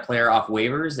to add a player off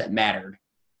waivers that mattered.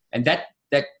 And that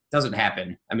doesn't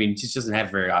happen. I mean, it just doesn't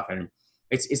happen very often.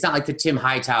 It's not like the Tim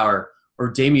Hightower or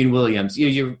Damian Williams.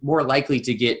 You're more likely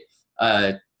to get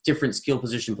a different skill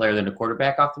position player than a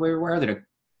quarterback off the waiver wire than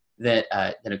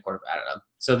a quarterback. I don't know.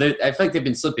 So I feel like they've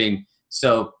been slipping.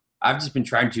 So I've just been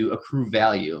trying to accrue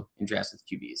value in drafts with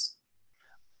QBs.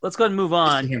 Let's go ahead and move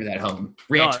on. Hammer that home.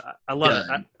 No, I love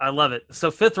it. I love it.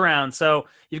 So 5th round. So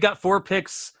you've got 4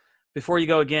 picks before you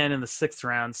go again in the 6th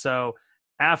round. So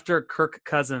after Kirk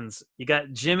Cousins, you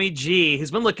got Jimmy G,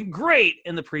 who's been looking great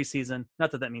in the preseason.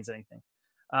 Not that means anything.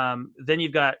 Then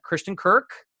you've got Christian Kirk,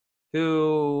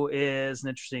 who is an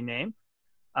interesting name.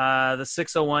 The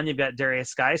 601, you've got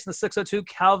Darius Geis, and the 602,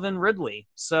 Calvin Ridley.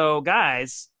 So,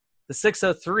 guys, the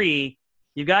 603,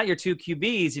 you've got your 2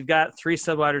 QBs, you've got 3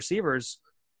 sub-wide receivers.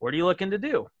 What are you looking to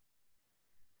do?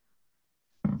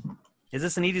 Is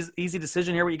this an easy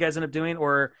decision here, what you guys end up doing,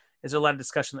 or is there a lot of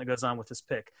discussion that goes on with this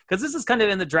pick? Because this is kind of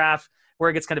in the draft where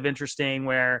it gets kind of interesting,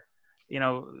 where,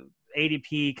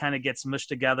 ADP kind of gets mushed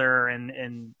together,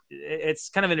 and it's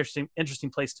kind of an interesting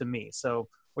place to me. So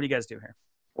what do you guys do here?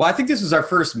 Well, I think this was our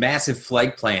first massive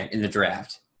flag plant in the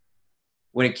draft.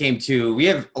 When it came to, we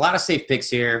have a lot of safe picks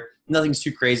here. Nothing's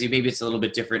too crazy. Maybe it's a little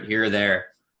bit different here or there.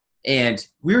 And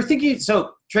we were thinking,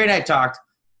 so Trey and I talked,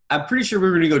 I'm pretty sure we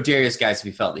were going to go Darius Geis if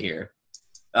we felt it here.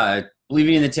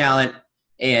 Believing in the talent.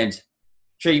 And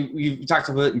Trey, you talked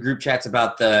a bit in group chats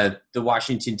about the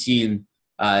Washington team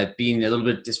being a little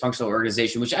bit dysfunctional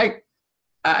organization, which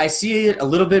I see it a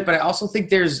little bit, but I also think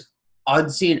there's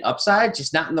unseen upside,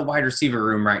 just not in the wide receiver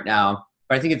room right now.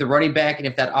 But I think at the running back, and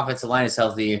if that offensive line is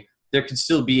healthy, there could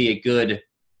still be a good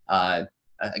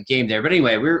game there. But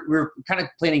anyway, we're kind of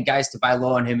planning guys to buy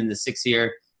low on him in the 6th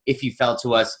year if he fell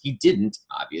to us. He didn't,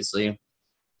 obviously.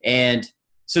 And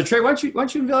so, Trey, why don't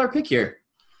you unveil our pick here?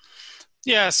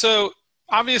 Yeah, so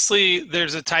obviously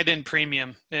there's a tight end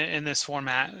premium in this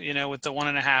format, with the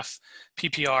 1.5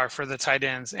 PPR for the tight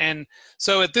ends. And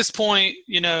so at this point,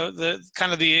 the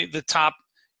kind of the top,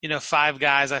 5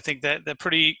 guys, I think that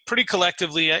pretty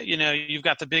collectively, you've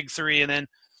got the big 3, and then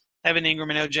Evan Ingram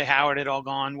and OJ Howard had all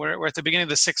gone. We're at the beginning of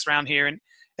the 6th round here.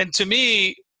 And to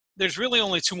me, there's really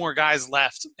only two more guys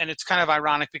left. And it's kind of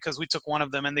ironic because we took one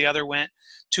of them and the other went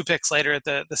 2 picks later at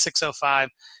the 605.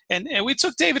 And we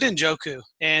took David Njoku.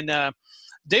 And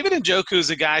David Njoku is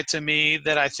a guy to me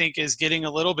that I think is getting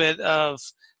a little bit of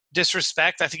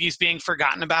disrespect. I think he's being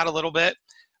forgotten about a little bit.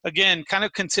 Again, kind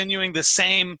of continuing the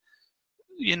same,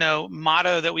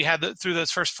 motto that we had through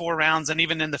those first 4 rounds and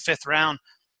even in the 5th round.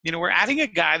 We're adding a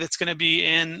guy that's going to be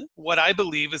in what I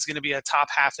believe is going to be a top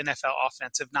half NFL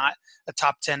offense, if not a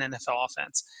top 10 NFL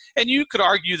offense. And you could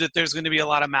argue that there's going to be a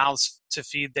lot of mouths to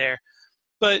feed there.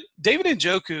 But David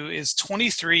Njoku is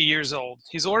 23 years old.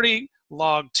 He's already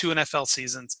logged 2 NFL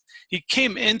seasons. He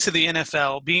came into the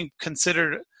NFL being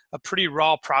considered a pretty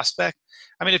raw prospect.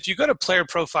 I mean, if you go to Player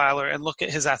Profiler and look at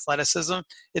his athleticism,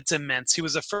 it's immense. He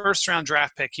was a first-round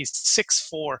draft pick. He's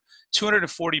 6'4",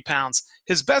 240 pounds.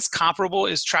 His best comparable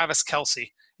is Travis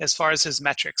Kelce as far as his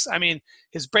metrics. I mean,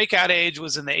 his breakout age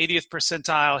was in the 80th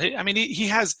percentile.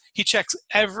 He checks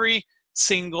every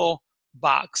single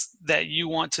box that you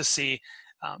want to see.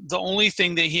 The only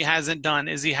thing that he hasn't done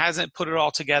is he hasn't put it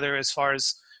all together as far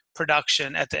as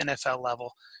production at the NFL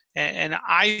level. And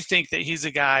I think that he's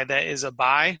a guy that is a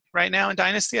buy right now in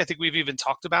Dynasty. I think we've even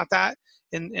talked about that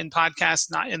in podcasts,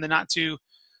 not in the not too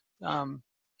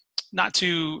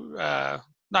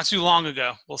long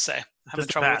ago. We'll say I'm having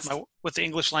trouble with the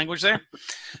English language there.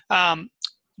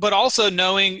 But also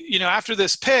knowing, after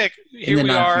this pick, here we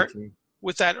are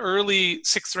with that early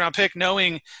 6th round pick,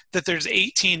 knowing that there's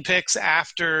 18 picks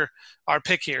after our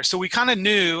pick here. So we kind of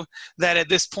knew that at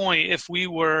this point, if we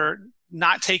were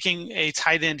not taking a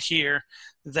tight end here,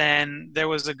 then there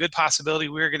was a good possibility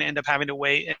we were going to end up having to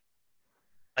wait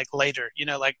later,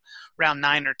 like round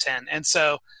 9 or 10. And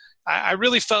so I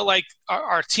really felt like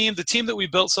our team, the team that we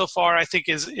built so far, I think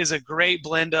is a great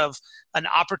blend of an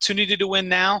opportunity to win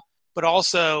now, but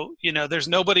also, there's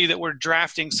nobody that we're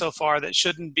drafting so far that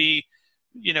shouldn't be,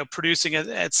 producing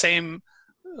at same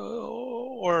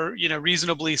or,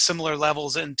 reasonably similar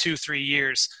levels in 2-3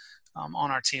 years.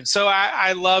 On our team. So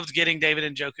I loved getting David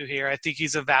Njoku here. I think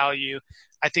he's a value.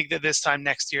 I think that this time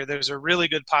next year, there's a really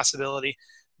good possibility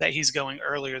that he's going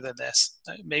earlier than this,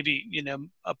 maybe,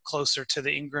 up closer to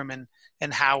the Ingram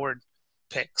and Howard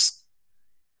picks.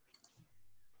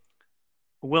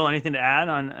 Will, anything to add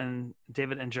on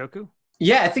David Njoku?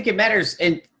 Yeah, I think it matters.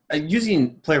 And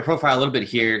using Player Profile a little bit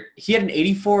here, he had an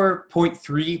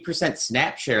 84.3%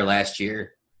 snap share last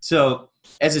year. So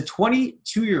as a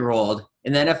 22-year-old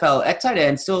in the NFL at tight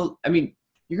end, still, I mean,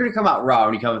 you're going to come out raw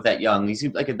when you come with that young. He's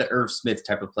like the Irv Smith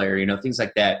type of player, things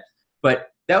like that.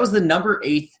 But that was the number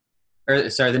 8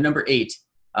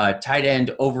 tight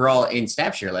end overall in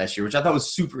snap share last year, which I thought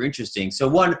was super interesting. So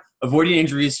one, avoiding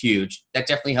injury is huge. That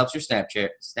definitely helps your snap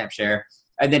share.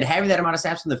 And then having that amount of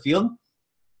snaps in the field,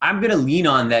 I'm going to lean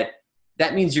on that.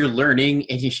 That means you're learning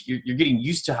and you're getting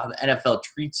used to how the NFL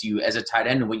treats you as a tight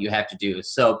end and what you have to do.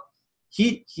 So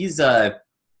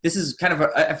this is kind of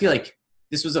I feel like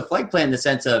this was a flight plan in the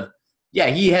sense of, yeah,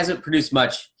 he hasn't produced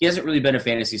much. He hasn't really been a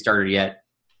fantasy starter yet,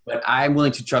 but I'm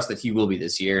willing to trust that he will be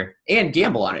this year and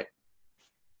gamble on it.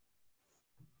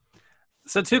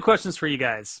 So 2 questions for you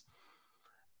guys.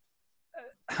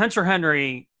 Hunter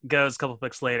Henry goes a couple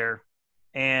picks later,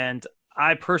 and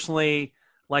I personally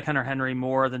like Hunter Henry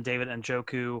more than David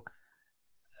Njoku.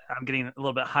 I'm getting a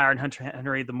little bit higher on Hunter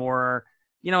Henry the more –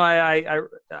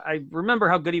 I remember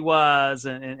how good he was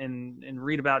and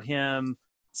read about him.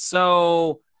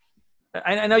 So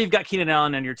I know you've got Keenan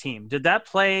Allen on your team. Did that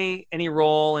play any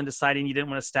role in deciding you didn't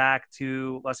want to stack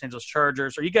to Los Angeles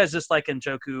Chargers? Or are you guys just like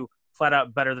Njoku flat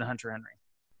out better than Hunter Henry?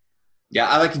 Yeah,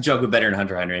 I like Njoku better than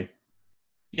Hunter Henry.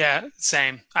 Yeah,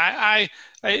 same. I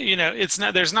it's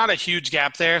not, there's not a huge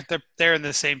gap there. They're in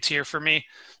the same tier for me.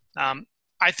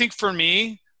 I think for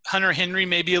me, Hunter Henry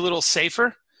may be a little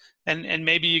safer. And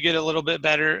maybe you get a little bit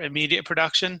better immediate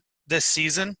production this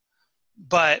season.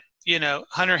 But,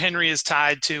 Hunter Henry is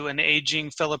tied to an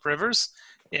aging Phillip Rivers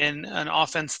in an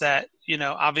offense that,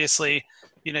 obviously,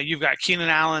 you've got Keenan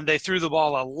Allen. They threw the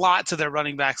ball a lot to their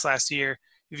running backs last year.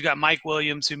 You've got Mike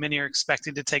Williams, who many are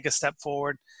expecting to take a step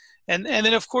forward. And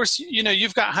then, of course,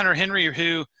 you've got Hunter Henry,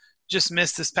 who just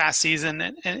missed this past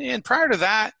season. And prior to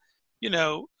that,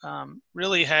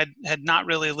 really had not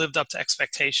really lived up to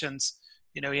expectations.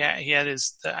 He had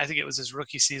I think it was his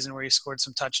rookie season where he scored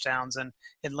some touchdowns and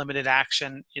in limited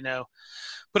action,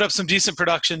 put up some decent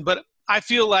production. But I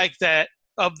feel like that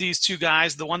of these 2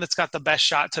 guys, the one that's got the best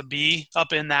shot to be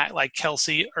up in that like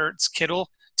Kelce, Ertz, Kittle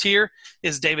tier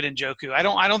is David Njoku. I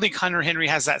don't think Hunter Henry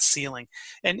has that ceiling.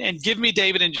 And give me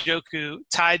David Njoku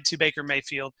tied to Baker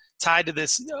Mayfield, tied to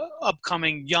this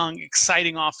upcoming young,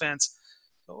 exciting offense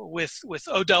with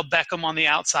Odell Beckham on the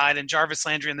outside and Jarvis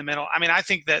Landry in the middle. I mean, I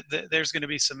think that there's going to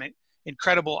be some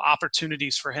incredible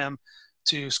opportunities for him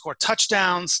to score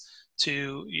touchdowns,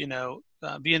 to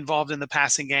be involved in the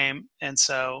passing game. And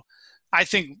so I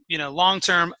think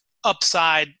long-term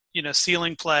upside,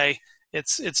 ceiling play,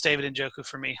 it's David Njoku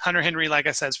for me. Hunter Henry, like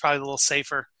I said, is probably a little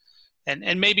safer,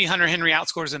 and maybe Hunter Henry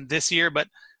outscores him this year, but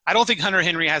I don't think Hunter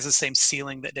Henry has the same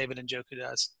ceiling that David Njoku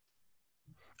does.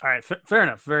 All right, fair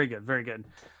enough. Very good, very good.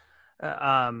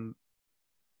 And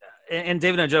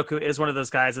David Njoku is one of those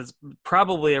guys that's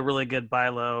probably a really good buy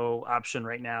low option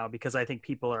right now, because I think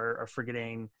people are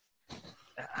forgetting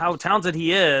how talented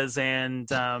he is, and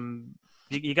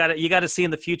you got to see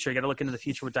in the future. You got to look into the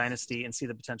future with Dynasty and see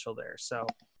the potential there.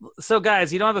 So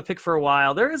guys, you don't have a pick for a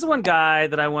while. There is one guy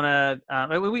that I want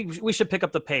to. We should pick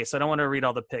up the pace. I don't want to read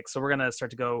all the picks, so we're gonna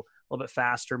start to go a little bit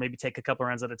faster. Maybe take a couple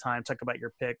rounds at a time. Talk about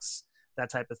your picks, that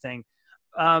type of thing.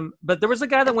 But there was a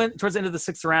guy that went towards the end of the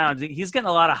 6th round. He's getting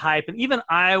a lot of hype, and even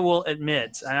I will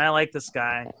admit, and I like this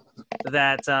guy,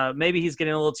 that maybe he's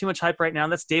getting a little too much hype right now.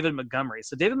 And that's David Montgomery.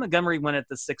 So David Montgomery went at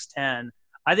the 6'10".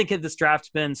 I think had this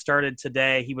draft been started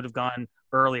today, he would have gone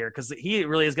earlier, because he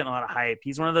really is getting a lot of hype.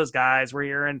 He's one of those guys where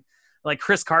you're in, like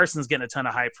Chris Carson's getting a ton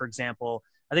of hype, for example.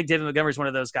 I think David Montgomery is one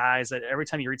of those guys that every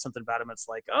time you read something about him, it's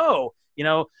like, oh,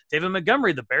 David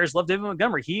Montgomery, the Bears love David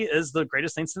Montgomery. He is the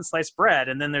greatest thing since sliced bread.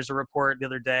 And then there's a report the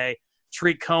other day,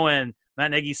 Tariq Cohen,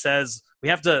 Matt Nagy says, we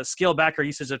have to scale back our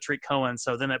usage of Tariq Cohen.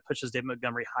 So then it pushes David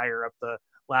Montgomery higher up the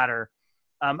ladder.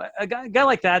 A guy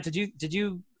like that, did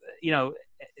you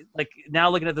like now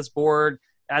looking at this board,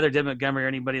 either David Montgomery or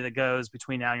anybody that goes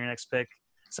between now and your next pick,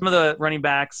 some of the running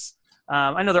backs,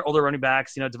 I know they're older running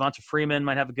backs, Devonta Freeman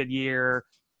might have a good year.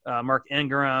 Mark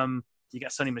Ingram, you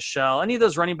got Sonny Michel. Any of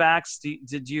those running backs?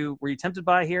 Were you tempted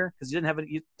by here? Because you don't have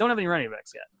any running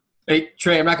backs yet. Hey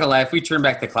Trey, I'm not gonna lie. If we turn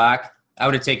back the clock, I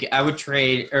would trade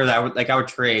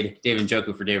David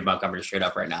Njoku for David Montgomery straight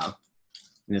up right now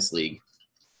in this league,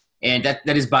 and that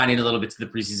is binding a little bit to the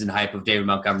preseason hype of David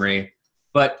Montgomery.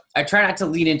 But I try not to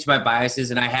lean into my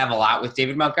biases, and I have a lot with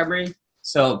David Montgomery,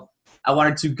 so I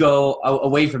wanted to go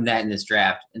away from that in this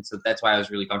draft, and so that's why I was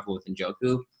really comfortable with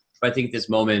Njoku. But I think at this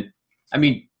moment, I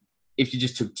mean, if you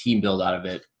just took team build out of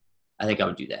it, I think I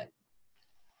would do that.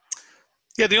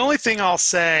 Yeah, the only thing I'll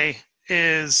say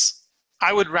is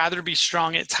I would rather be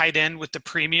strong at tight end with the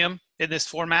premium in this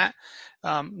format,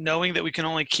 knowing that we can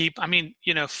only keep,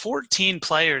 14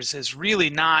 players is really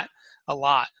not a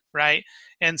lot, right?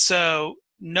 And so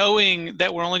knowing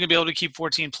that we're only going to be able to keep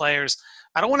 14 players,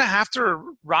 I don't want to have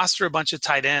to roster a bunch of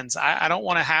tight ends. I don't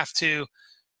want to have to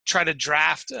try to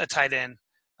draft a tight end.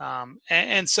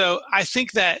 And so I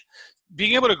think that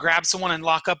being able to grab someone and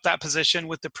lock up that position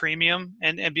with the premium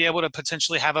and be able to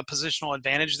potentially have a positional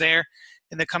advantage there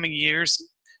in the coming years,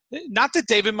 not that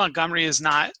David Montgomery is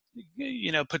not,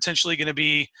 potentially going to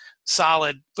be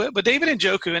solid, but David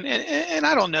Njoku, and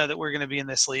I don't know that we're going to be in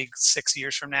this league 6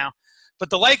 years from now, but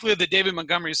the likelihood that David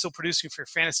Montgomery is still producing for your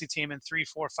fantasy team in 3,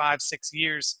 4, 5, 6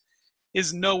 years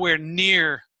is nowhere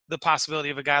near the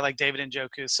possibility of a guy like David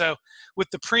Njoku. So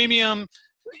with the premium,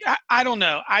 I don't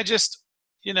know. I just,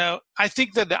 I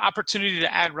think that the opportunity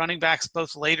to add running backs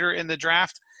both later in the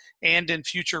draft and in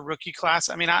future rookie class,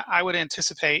 I would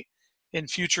anticipate in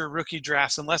future rookie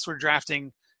drafts, unless we're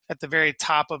drafting at the very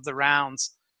top of the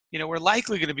rounds, we're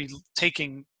likely going to be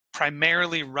taking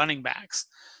primarily running backs.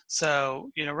 So,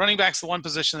 running back's the one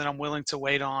position that I'm willing to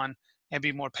wait on and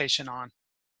be more patient on.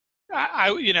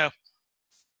 I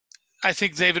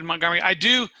think David Montgomery, I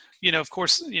do, of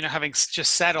course, having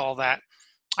just said all that,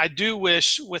 I do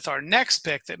wish with our next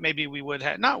pick that maybe we would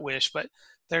have, not wish, but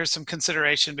there's some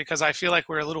consideration, because I feel like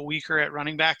we're a little weaker at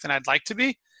running back than I'd like to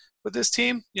be with this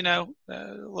team, a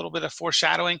little bit of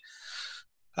foreshadowing.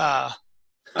 So,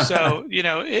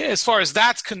 as far as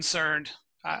that's concerned,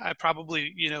 I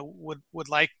probably, would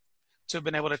like to have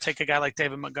been able to take a guy like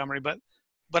David Montgomery, but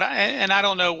I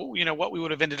don't know, what we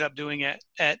would have ended up doing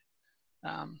at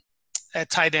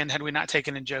tight end had we not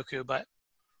taken Njoku, but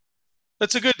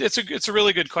it's a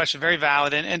really good question. Very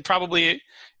valid. And probably,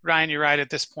 Ryan, you're right at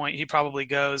this point. He probably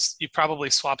goes, you probably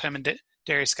swap him and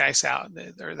Darius Geis out.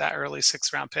 Or that early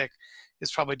 6th round pick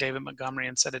is probably David Montgomery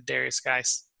instead of Darius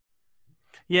Geis.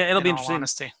 Yeah, it'll be interesting.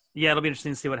 Honesty. Yeah, it'll be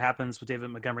interesting to see what happens with David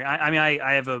Montgomery.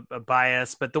 I have a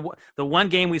bias, but the one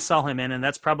game we saw him in, and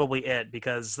that's probably it,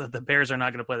 because the Bears are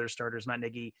not going to play their starters. Matt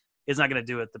Nagy is not going to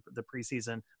do it the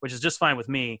preseason, which is just fine with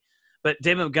me. But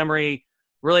David Montgomery,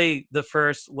 really the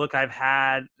first look I've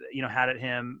had at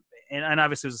him, and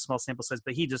obviously it was a small sample size,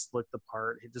 but he just looked the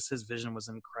part. His vision was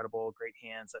incredible, great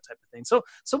hands, that type of thing. So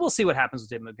we'll see what happens with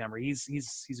David Montgomery.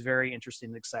 He's very interesting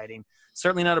and exciting.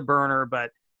 Certainly not a burner,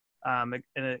 but an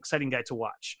exciting guy to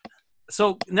watch.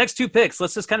 So next two picks,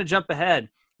 let's just kind of jump ahead.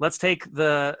 Let's take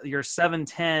your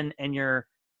 7-10 and your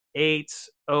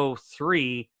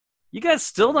 8-0-3. You guys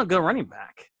still don't go running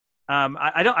back.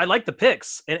 I like the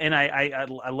picks, and I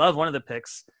love one of the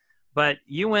picks, but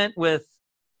you went with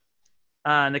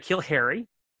N'Keal Harry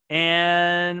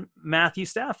and Matthew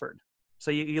Stafford. So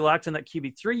you locked in that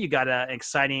QB3. You got an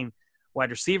exciting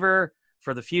wide receiver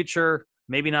for the future.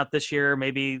 Maybe not this year.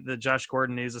 Maybe the Josh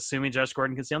Gordon news, assuming Josh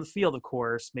Gordon can stay on the field, of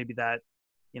course. Maybe that,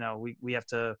 we have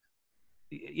to,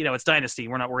 it's dynasty.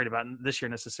 We're not worried about this year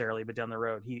necessarily, but down the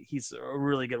road, he's a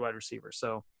really good wide receiver.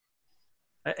 So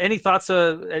any thoughts,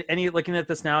 looking at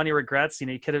this now, any regrets?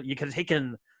 You could have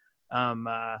taken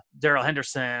Darrell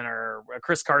Henderson or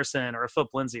Chris Carson or a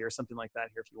Philip Lindsay or something like that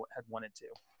here if you had wanted to.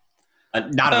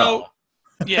 Not at all.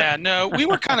 Yeah, no, we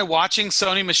were kind of watching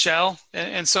Sony Michel,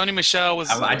 and Sony Michel was.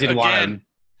 I did want him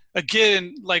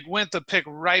again. Like went the pick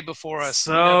right before us.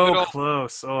 So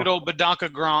close. Good old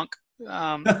Badonka Gronk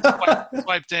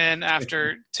swiped in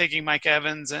after taking Mike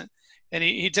Evans, and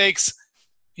he takes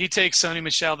Sony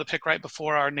Michel, the pick right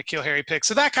before our N'Keal Harry pick.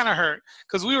 So that kind of hurt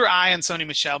because we were eyeing Sony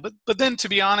Michel, but then to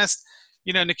be honest,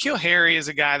 N'Keal Harry is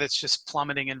a guy that's just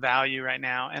plummeting in value right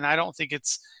now, and I don't think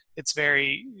it's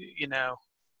very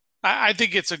I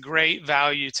think it's a great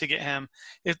value to get him.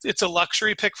 It's a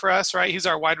luxury pick for us, right? He's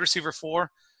our wide receiver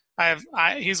 4.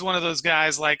 He's one of those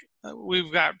guys, like,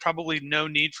 we've got probably no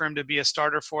need for him to be a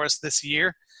starter for us this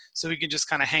year, so he can just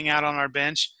kind of hang out on our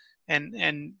bench.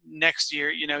 And next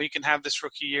year, he can have this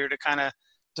rookie year to kind of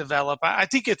develop. I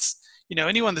think it's,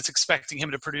 anyone that's expecting him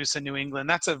to produce in New England,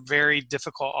 that's a very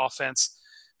difficult offense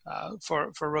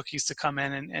for rookies to come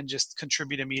in and just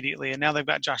contribute immediately. And now they've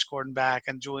got Josh Gordon back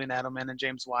and Julian Edelman and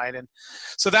James White. And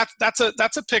so that's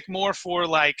a pick more for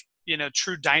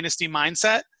true dynasty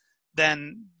mindset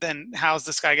than how's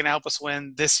this guy going to help us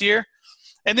win this year.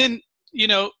 And then,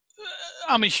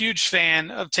 I'm a huge fan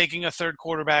of taking a third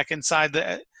quarterback inside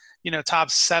the,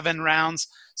 top 7 rounds.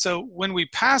 So when we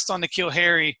passed on N'Keal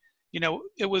Harry,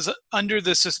 it was under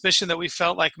the suspicion that we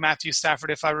felt like Matthew Stafford,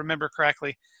 if I remember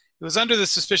correctly, it was under the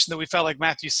suspicion that we felt like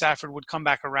Matthew Stafford would come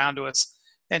back around to us.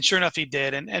 And sure enough, he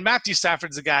did. And Matthew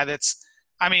Stafford's a guy that's,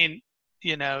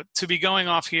 to be going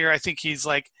off here, I think he's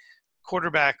like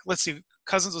quarterback. Let's see,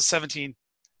 Cousins was 17.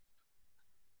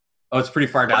 Oh, it's pretty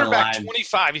far down the line.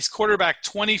 25. He's quarterback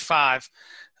 25.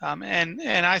 And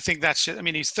I think that's shit.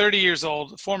 He's 30 years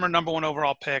old, former number 1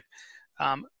 overall pick.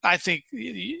 I think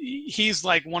he's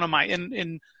like one of my,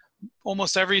 in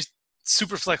almost every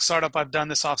Superflex startup I've done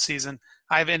this offseason,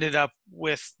 I've ended up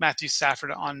with Matthew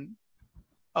Stafford on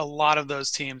a lot of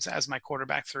those teams as my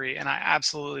quarterback 3, and I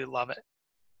absolutely love it.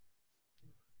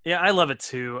 Yeah, I love it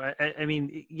too. I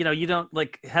mean, you don't,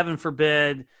 like, heaven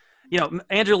forbid,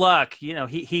 Andrew Luck,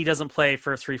 he doesn't play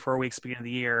for 3-4 weeks beginning of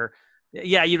the year.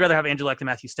 Yeah, you'd rather have Andrew Luck than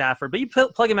Matthew Stafford, but you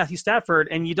plug in Matthew Stafford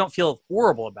and you don't feel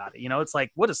horrible about it. It's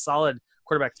like, what a solid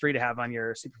quarterback 3 to have on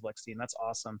your Superflex team. That's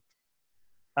awesome.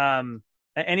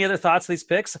 Any other thoughts on these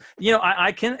picks?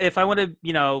 I can, if I want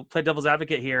to, play devil's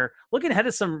advocate here, looking ahead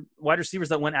at some wide receivers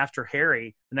that went after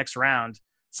Harry the next round.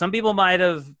 Some people might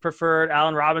have preferred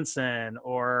Allen Robinson,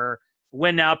 or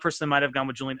win now person might have gone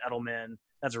with Julian Edelman.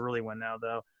 That's a really win now,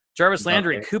 though. Jarvis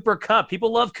Landry, Okay. Cooper Kupp.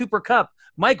 People love Cooper Kupp.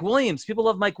 Mike Williams. People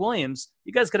love Mike Williams.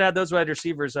 You guys could have those wide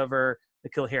receivers over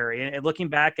N'Keal Harry. And looking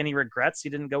back, any regrets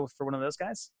you didn't go for one of those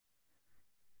guys?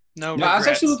 No, I was regrets.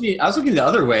 actually looking the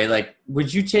other way. Like,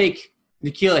 would you take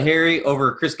N'Keal Harry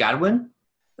over Chris Godwin?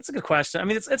 That's a good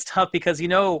question. It's tough because,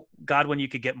 Godwin you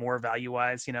could get more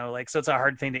value-wise, so it's a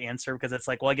hard thing to answer because it's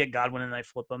like, well, I get Godwin and I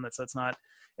flip him. It's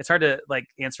hard to, like,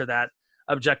 answer that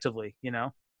objectively,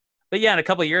 But, yeah, in a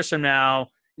couple of years from now,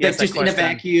 That's just in a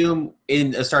vacuum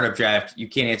in a startup draft. You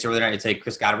can't answer whether or not you take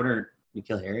Chris Godwin or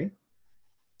N'Keal Harry.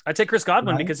 I take Chris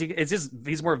Godwin Right. because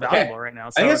he's more valuable right now.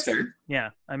 So I think that's fair. Yeah,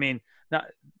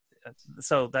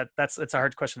 it's a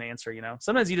hard question to answer.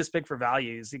 Sometimes you just pick for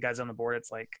values. You guys on the board,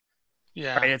 it's like,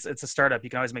 Yeah. all right, it's a startup. You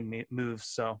can always make moves.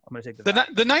 So I'm going to take the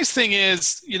value. The nice thing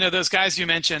is, those guys you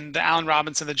mentioned, the Allen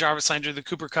Robinson, the Jarvis Landry, the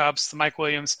Cooper Kupps, the Mike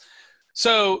Williams.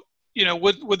 So,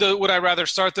 would I rather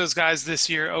start those guys this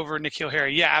year over N'Keal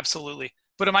Harry? Yeah, absolutely.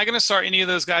 But am I going to start any of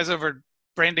those guys over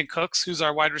Brandon Cooks, who's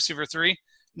our wide receiver 3?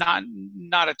 Not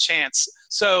a chance.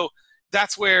 So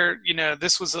that's where,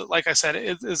 this was, like I said,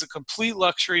 it is a complete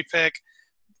luxury pick.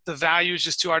 The value is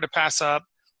just too hard to pass up.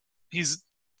 He's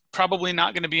probably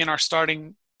not going to be in our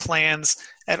starting plans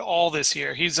at all this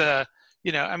year. He's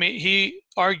he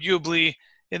arguably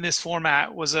in this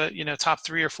format was a top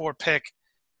 3 or 4 pick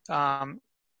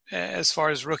as far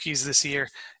as rookies this year,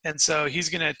 and so he's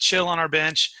going to chill on our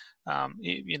bench.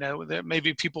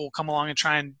 Maybe people will come along and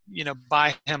try and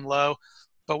buy him low,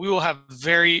 but we will have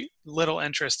very little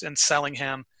interest in selling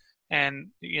him. And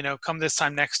come this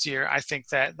time next year, I think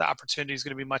that the opportunity is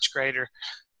going to be much greater.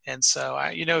 And so,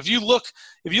 if you look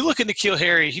at N'Keal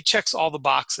Harry, he checks all the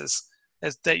boxes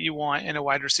that you want in a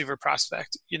wide receiver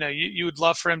prospect. You would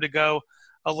love for him to go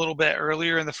a little bit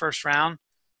earlier in the first round,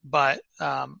 but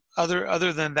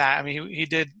other than that, I mean, he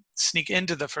did sneak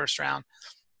into the first round.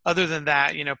 Other than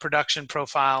that, production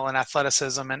profile and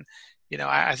athleticism, and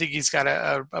I think he's got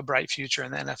a bright future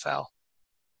in the NFL.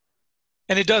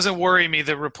 And it doesn't worry me,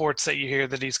 the reports that you hear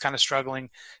that he's kind of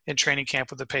struggling in training camp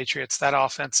with the Patriots. That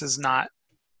offense is not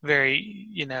very,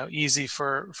 easy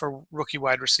for rookie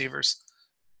wide receivers.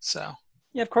 So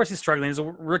yeah, of course he's struggling. He's a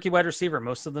rookie wide receiver.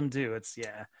 Most of them do.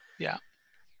 Yeah.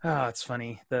 Oh, it's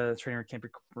funny. The trainer camp.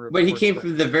 But he came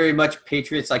from the very much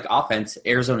Patriots-like offense,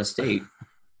 Arizona State.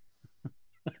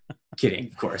 Kidding,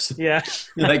 of course. Yeah.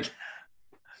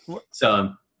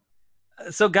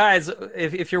 So guys,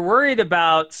 if you're worried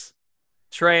about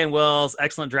Trey and Will's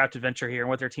excellent draft adventure here and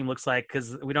what their team looks like,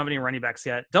 because we don't have any running backs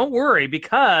yet, don't worry,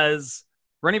 because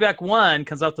running back 1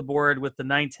 comes off the board with the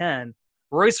 9-10,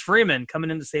 Royce Freeman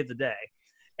coming in to save the day.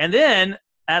 And then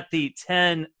at the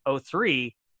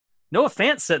 10:03, Noah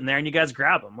Fant's sitting there, and you guys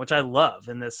grab him, which I love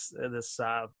in this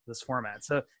format.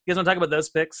 So you guys want to talk about those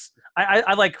picks?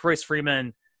 I like Royce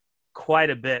Freeman quite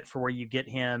a bit for where you get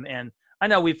him. And I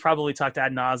know we've probably talked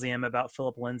ad nauseum about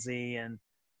Philip Lindsay and,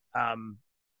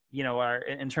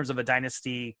 in terms of a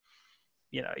dynasty,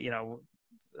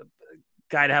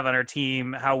 guy to have on our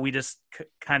team, how we just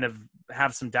kind of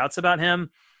have some doubts about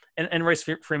him. And Royce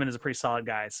Freeman is a pretty solid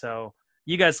guy. So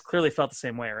you guys clearly felt the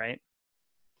same way, right?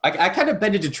 I kind of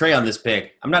bended to Trey on this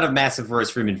pick. I'm not a massive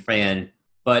Royce Freeman fan,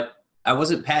 but I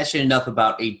wasn't passionate enough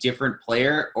about a different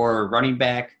player or a running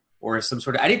back or some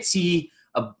sort of – I didn't see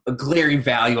a glaring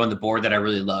value on the board that I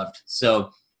really loved.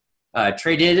 So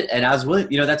Trey did, and I was willing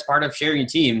 – that's part of sharing a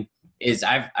team is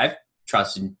I've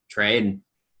trusted Trey, and,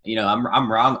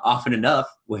 I'm wrong often enough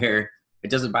where it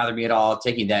doesn't bother me at all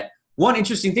taking that. One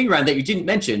interesting thing, Ryan, that you didn't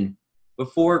mention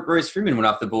before Royce Freeman went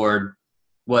off the board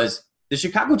was the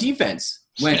Chicago defense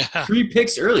went 3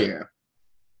 picks earlier.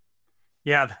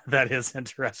 Yeah, that is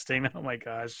interesting. Oh my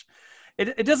gosh.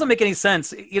 It doesn't make any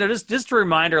sense. Just to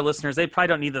remind our listeners, they probably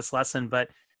don't need this lesson, but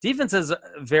defenses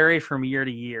vary from year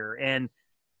to year, and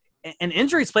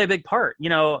injuries play a big part.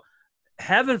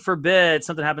 Heaven forbid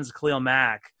something happens to Khalil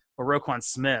Mack or Roquan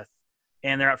Smith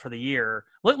and they're out for the year.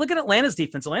 Look at Atlanta's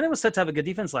defense. Atlanta was set to have a good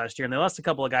defense last year, and they lost a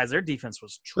couple of guys. Their defense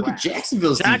was trash. Look at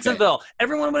Jacksonville's Jacksonville. defense.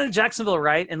 Everyone went to Jacksonville,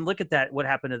 right? And look at that, what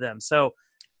happened to them. So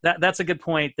that's a good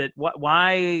point. That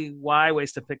why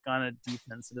waste a pick on a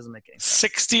defense? It doesn't make any sense.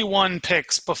 61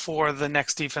 picks before the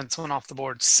next defense went off the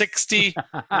board.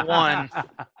 61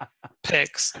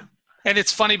 picks. And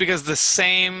it's funny because the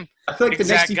same I feel like the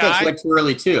next defense guy, went too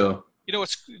early too.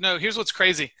 Here's what's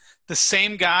crazy. The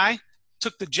same guy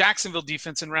took the Jacksonville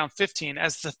defense in round 15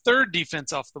 as the 3rd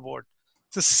defense off the board.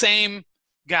 It's the same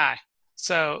guy.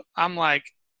 So I'm like,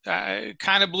 it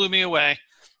kind of blew me away.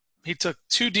 He took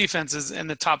 2 defenses in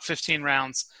the top 15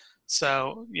 rounds.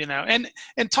 So, and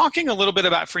talking a little bit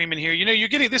about Freeman here, you're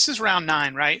getting, this is round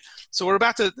 9, right? So we're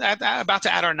about to add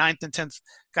our 9th and 10th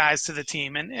guys to the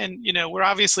team. And we're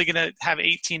obviously going to have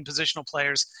 18 positional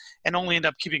players and only end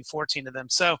up keeping 14 of them.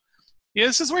 So,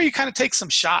 this is where you kind of take some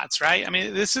shots, right? I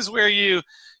mean, this is where you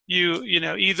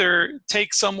either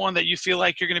take someone that you feel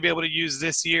like you're going to be able to use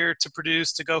this year to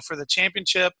produce to go for the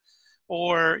championship,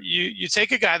 or you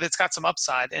take a guy that's got some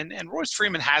upside. And Royce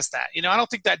Freeman has that. I don't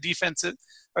think that defense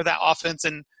or that offense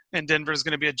in Denver is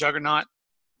going to be a juggernaut,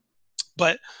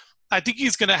 but I think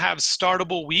he's going to have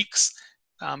startable weeks,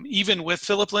 even with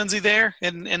Philip Lindsay there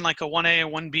in like a 1A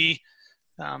and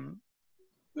 1B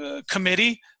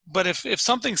committee. But if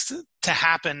something's to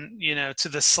happen, to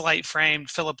the slight framed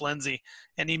Philip Lindsay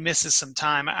and he misses some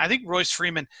time, I think Royce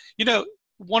Freeman,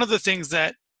 one of the things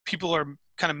that people are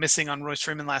kind of missing on Royce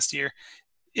Freeman last year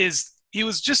is he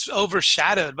was just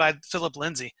overshadowed by Philip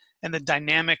Lindsay and the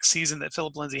dynamic season that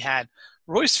Philip Lindsay had.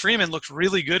 Royce Freeman looked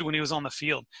really good when he was on the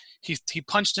field. He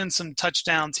punched in some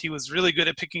touchdowns. He was really good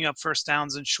at picking up first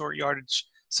downs in short yardage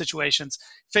situations,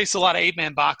 faced a lot of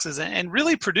 8-man boxes and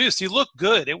really produced. He looked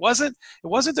good. It wasn't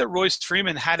that Royce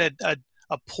Freeman had a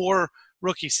poor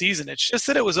rookie season. It's just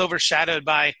that it was overshadowed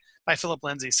by Philip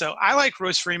Lindsay. So I like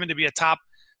Royce Freeman to be a top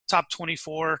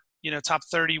 24, top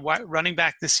 30 running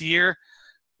back this year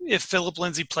if Philip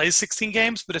Lindsay plays 16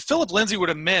 games. But if Philip Lindsay were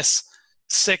to miss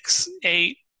 6,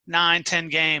 8, 9, 10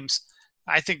 games,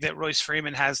 I think that Royce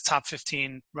Freeman has top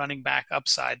 15 running back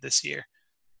upside this year.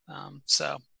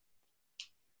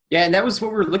 Yeah, and that was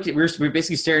what we were looking at. We were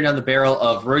basically staring down the barrel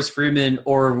of Royce Freeman,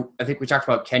 or I think we talked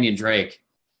about Kenyon Drake.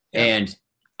 Yep. And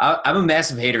I'm a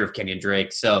massive hater of Kenyon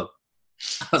Drake, so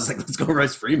I was like, let's go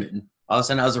Royce Freeman. All of a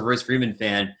sudden, I was a Royce Freeman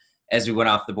fan as we went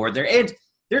off the board there. And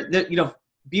they're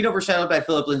being overshadowed by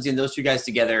Phillip Lindsay and those two guys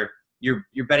together, you're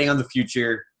betting on the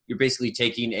future. You're basically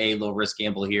taking a low-risk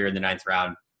gamble here in the 9th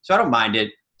round. So I don't mind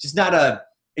it. Just not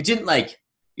it didn't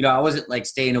I wasn't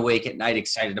staying awake at night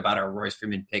excited about our Royce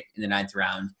Freeman pick in the 9th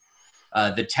round.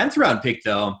 The 10th round pick,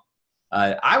 though,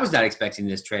 I was not expecting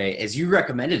this, Trey, as you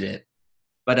recommended it.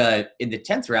 But in the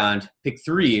 10th round, pick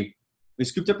 3, we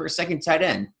scooped up our second tight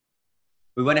end.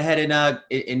 We went ahead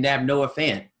and nabbed Noah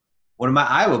Fant, one of my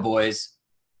Iowa boys,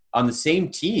 on the same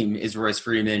team as Royce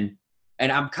Freeman,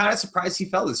 and I'm kind of surprised he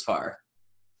fell this far.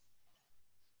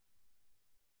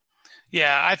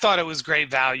 Yeah, I thought it was great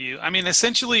value. I mean,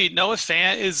 essentially, Noah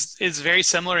Fant is very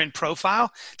similar in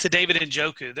profile to David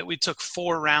Njoku that we took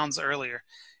 4 rounds earlier.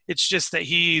 It's just that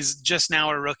he's just now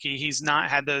a rookie. He's not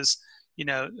had those,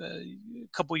 a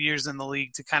couple years in the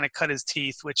league to kind of cut his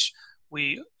teeth, which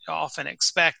we often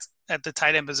expect at the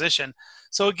tight end position.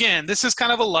 So again, this is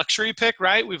kind of a luxury pick,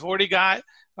 right? We've already got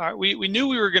we knew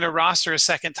we were going to roster a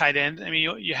second tight end. I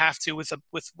mean, you have to with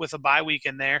a bye week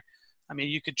in there. I mean,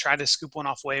 you could try to scoop one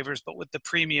off waivers, but with the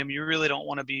premium, you really don't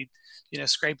want to be,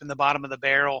 scraping the bottom of the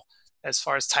barrel as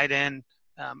far as tight end.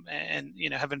 And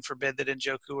heaven forbid that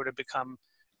Njoku were to become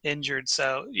injured.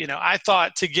 So, I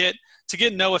thought to get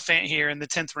Noah Fant here in the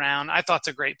 10th round, I thought it's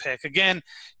a great pick. Again,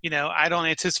 I don't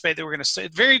anticipate that we're going to stay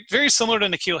very, very similar to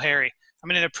N'Keal Harry. I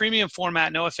mean, in a premium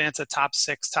format, Noah Fant's a top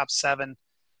 6, top 7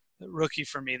 rookie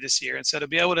for me this year. And so to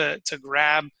be able to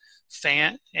grab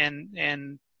Fant and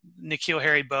N'Keal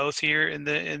Harry both here in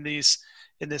this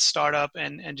startup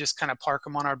and just kind of park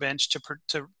them on our bench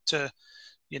to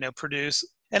produce.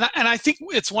 And I think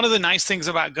it's one of the nice things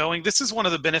about going. This is one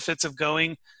of the benefits of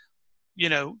going,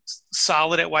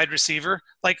 solid at wide receiver.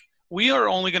 Like we are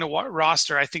only going to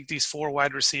roster, I think, these 4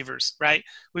 wide receivers, right?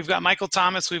 We've got Michael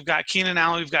Thomas, we've got Keenan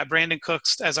Allen, we've got Brandon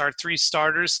Cooks as our 3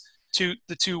 starters. The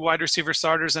 2 wide receiver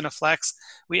starters and a flex.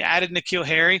 We added N'Keal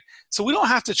Harry. So we don't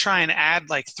have to try and add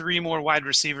 3 more wide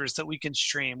receivers that we can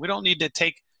stream. We don't need to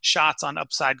take shots on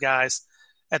upside guys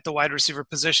at the wide receiver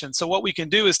position. So what we can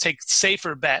do is take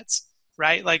safer bets,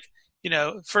 right?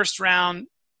 First round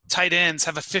tight ends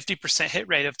have a 50% hit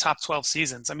rate of top 12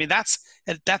 seasons. I mean, that's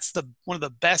one of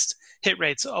the best hit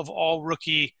rates of all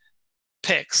rookie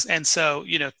picks. And so,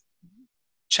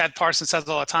 Chad Parsons says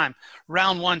all the time,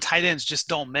 round 1 tight ends just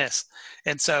don't miss.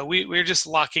 And so we're just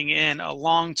locking in a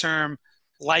long-term,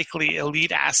 likely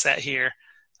elite asset here.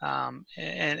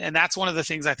 And that's one of the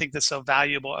things I think that's so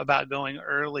valuable about going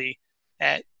early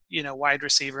at, wide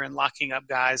receiver and locking up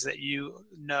guys that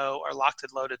are locked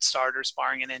and loaded starters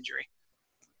barring an injury.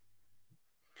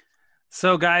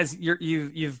 So guys,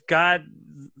 you've got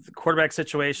the quarterback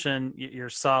situation, you're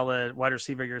solid. Wide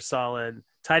receiver, you're solid.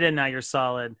 Tight end, now you're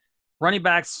solid. Running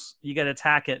backs, you got to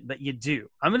attack it, but you do.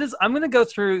 I'm gonna go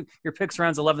through your picks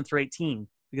rounds 11 through 18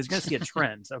 because you're gonna see a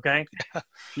trend. Okay,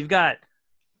 you've got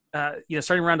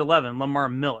starting round 11, Lamar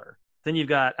Miller. Then you've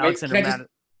got Alexander Madison.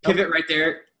 Pivot right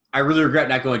there. I really regret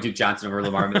not going Duke Johnson over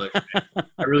Lamar Miller.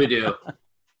 I really do.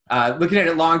 Looking at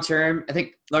it long term, I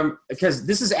think because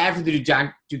this is after the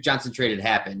Duke Johnson trade had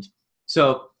happened.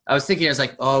 So I was thinking, I was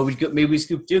like, oh, maybe we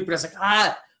scoop Duke, but I was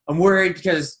like, I'm worried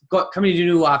because coming to a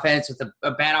new offense with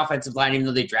a bad offensive line, even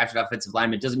though they drafted offensive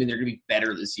linemen, doesn't mean they're going to be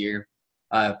better this year.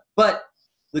 But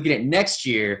looking at next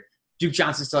year, Duke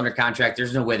Johnson's still under contract.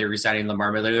 There's no way they're resigning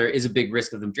Lamar Miller. There is a big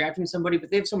risk of them drafting somebody, but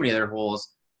they have so many other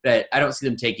holes that I don't see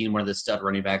them taking one of the stud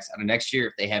running backs out of next year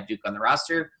if they have Duke on the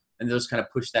roster, and those kind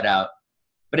of push that out.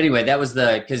 But anyway, that was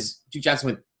because Duke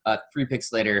Johnson went 3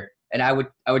 picks later, and I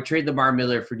would trade Lamar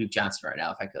Miller for Duke Johnson right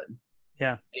now if I could.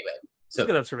 Yeah. Anyway, so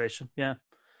good observation. Yeah.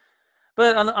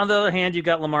 But on the other hand, you've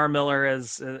got Lamar Miller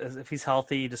as if he's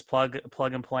healthy, you just plug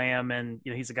and play him, and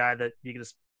he's a guy that you can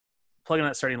just plug in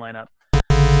that starting lineup.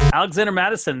 Alexander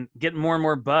Madison getting more and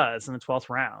more buzz in the 12th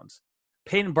round.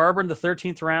 Peyton Barber in the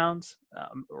 13th round.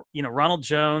 Ronald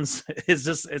Jones it's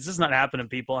just not happening,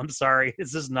 people. I'm sorry,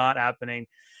 it's just not happening.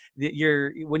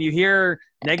 When you hear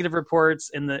negative reports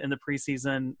in the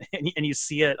preseason and you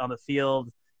see it on the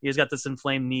field, he's got this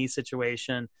inflamed knee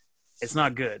situation. It's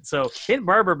not good. So Peyton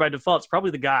Barber by default is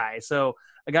probably the guy. So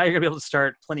a guy you're gonna be able to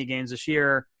start plenty of games this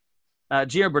year.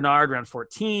 Gio Bernard, round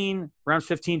 14. Round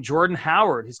 15, Jordan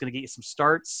Howard, who's going to get you some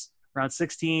starts. Round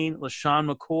 16, LaShawn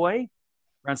McCoy.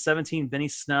 Round 17, Benny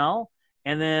Snell.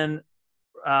 And then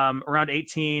around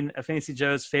 18, a Fantasy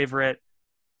Joe's favorite.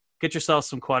 Get yourself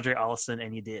some Quadri Allison,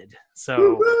 and you did.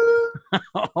 So,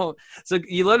 so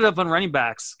you loaded up on running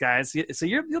backs, guys. So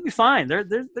you'll be fine. There's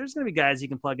going to be guys you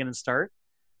can plug in and start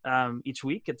each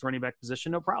week at the running back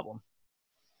position, no problem.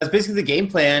 That's basically the game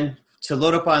plan, to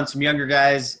load up on some younger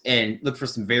guys and look for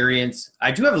some variance.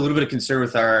 I do have a little bit of concern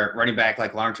with our running back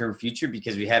long-term future,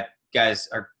 because we have guys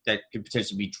that could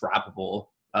potentially be droppable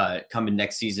coming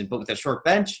next season. But with a short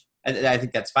bench, I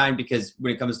think that's fine, because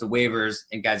when it comes to waivers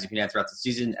and guys you can have throughout the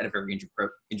season at a very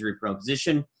injury-prone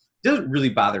position, it doesn't really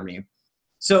bother me.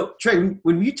 So, Trey,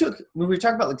 when we were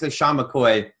talking about like Sean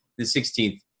McCoy, the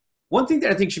 16th, one thing that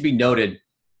I think should be noted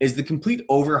is the complete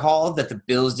overhaul that the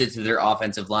Bills did to their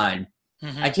offensive line.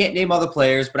 Mm-hmm. I can't name all the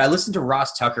players, but I listened to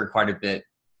Ross Tucker quite a bit,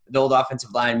 the old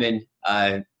offensive lineman.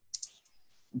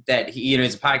 That he,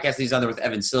 it's a podcast that he's on there with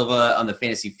Evan Silva on the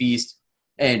Fantasy Feast,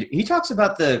 and he talks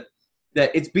about that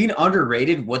it's being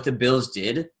underrated what the Bills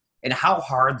did and how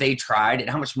hard they tried and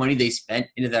how much money they spent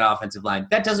into that offensive line.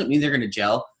 That doesn't mean they're going to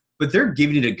gel, but they're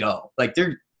giving it a go. Like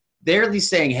they're at least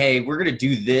saying, hey, we're going to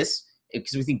do this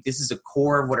because we think this is a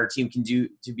core of what our team can do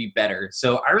to be better.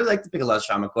 So I really like to pick a lot of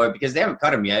Sean McCoy, because they haven't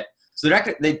cut him yet. So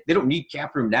they don't need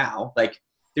cap room now. Like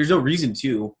there's no reason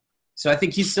to. So I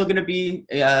think he's still going to be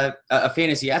a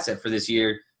fantasy asset for this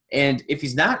year. And if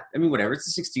he's not, whatever,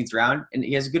 it's the 16th round and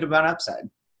he has a good amount of upside.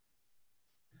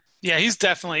 Yeah, he's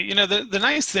definitely, the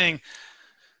nice thing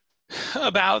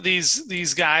about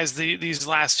these guys, these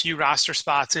last few roster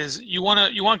spots is you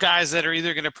want guys that are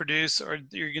either going to produce or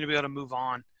you're going to be able to move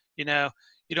on. You don't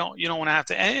want to have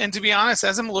to, and to be honest,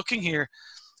 as I'm looking here,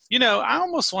 I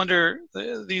almost wonder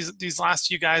these last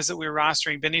few guys that we were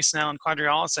rostering, Benny Snell and Quadri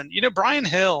Allison, Brian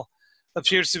Hill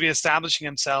appears to be establishing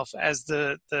himself as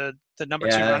the number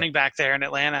 2 running back there in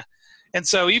Atlanta. And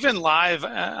so even live,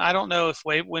 I don't know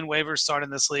when waivers start in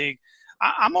this league,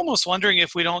 I'm almost wondering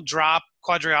if we don't drop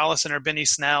Quadri Allison or Benny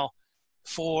Snell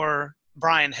for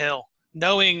Brian Hill,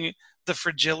 knowing the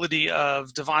fragility of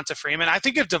Devonta Freeman. I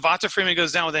think if Devonta Freeman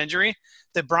goes down with injury,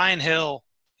 that Brian Hill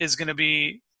is going to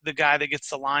be the guy that gets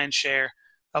the lion's share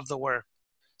of the work.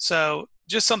 So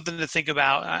just something to think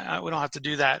about. We don't have to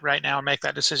do that right now or make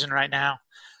that decision right now.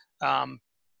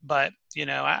 But,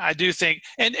 I do think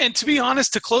 – and to be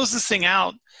honest, to close this thing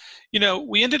out,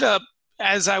 we ended up,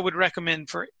 as I would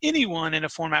recommend for anyone in a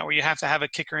format where you have to have a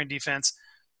kicker in defense,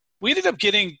 we ended up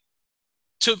getting,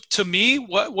 to me,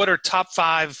 what are top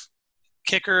 5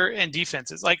 kicker and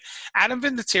defenses. Like Adam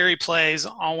Vinatieri plays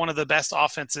on one of the best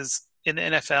offenses in the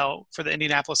NFL for the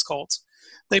Indianapolis Colts.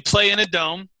 They play in a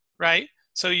dome, right?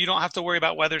 So you don't have to worry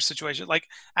about weather situation. Like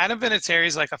Adam Vinatieri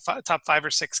is like a top 5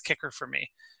 or 6 kicker for me.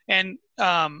 And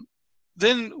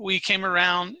then we came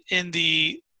around in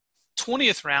the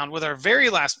 20th round with our very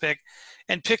last pick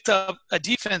and picked up a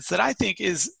defense that I think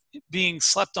is being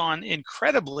slept on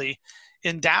incredibly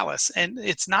in Dallas. And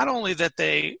it's not only that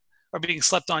they are being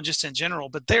slept on just in general,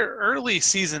 but their early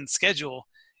season schedule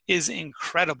is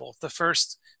incredible. The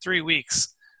first 3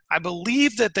 weeks, I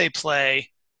believe that they play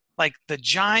like the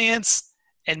Giants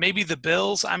and maybe the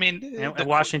Bills. And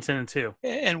Washington too.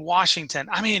 And Washington.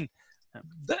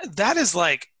 That is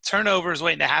like turnovers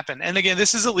waiting to happen. And again,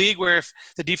 this is a league where if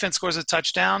the defense scores a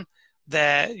touchdown,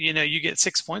 that you get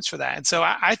 6 points for that. And so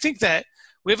I think that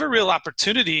we have a real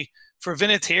opportunity for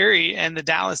Vinatieri and the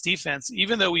Dallas defense,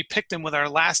 even though we picked them with our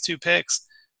last 2 picks,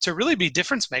 to really be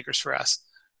difference makers for us.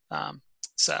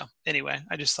 So anyway,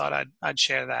 I just thought I'd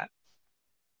share that.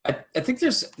 I think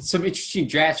there's some interesting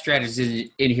draft strategies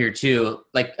in here too,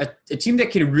 like a team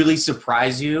that can really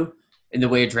surprise you in the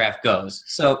way a draft goes.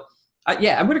 So I'm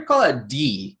going to call it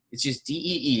D. It's just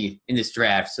DEE in this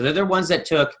draft. So they're the ones that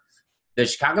took the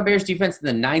Chicago Bears defense in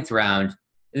the 9th round.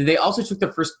 And they also took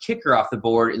the first kicker off the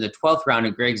board in the 12th round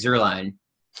in Greg Zuerlein.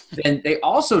 Then they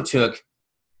also took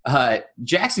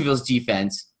Jacksonville's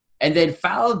defense and then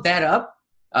followed that up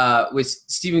with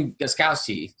Steven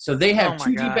Gostkowski. So they have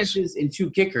 2 defenses and 2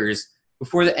 kickers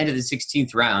before the end of the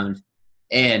 16th round.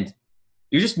 And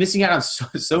you're just missing out on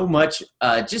so much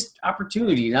just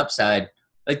opportunity and upside.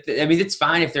 It's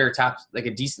fine if they're a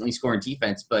decently scoring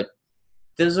defense, but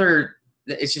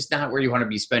it's just not where you want to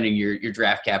be spending your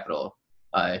draft capital.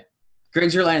 Greg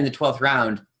Zuerlein in the 12th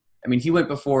round, he went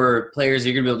before players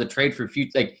you're going to be able to trade for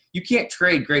future. Like, you can't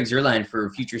trade Greg Zuerlein for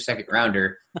a future second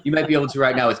rounder. You might be able to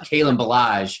right now with Kalen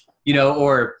Ballage,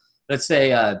 or let's say,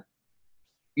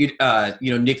 Nick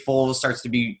Foles starts to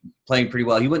be playing pretty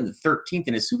well. He went in the 13th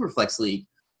in a Superflex league.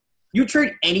 You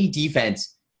trade any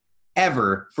defense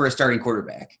ever for a starting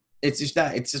quarterback. It's just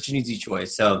not. It's such an easy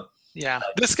choice. So Yeah,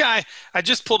 this guy, I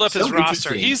just pulled up So his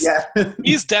roster. interesting.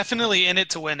 He's definitely in it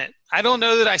to win it. I don't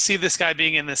know that I see this guy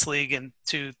being in this league in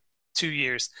two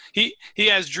years. He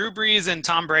has Drew Brees and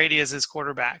Tom Brady as his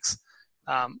quarterbacks.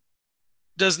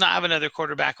 Does not have another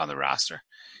quarterback on the roster.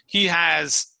 He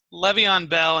has Le'Veon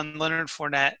Bell and Leonard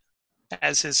Fournette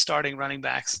as his starting running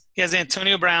backs. He has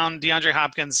Antonio Brown, DeAndre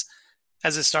Hopkins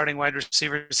as his starting wide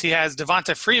receivers. He has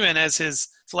Devonta Freeman as his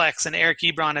flex and Eric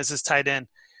Ebron as his tight end.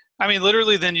 I mean,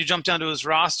 literally, then you jump down to his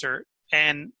roster,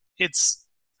 and it's,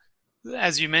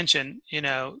 as you mentioned,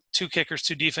 2 kickers,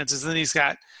 2 defenses. Then he's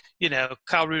got,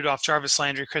 Kyle Rudolph, Jarvis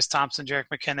Landry, Chris Thompson, Jerick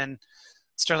McKinnon,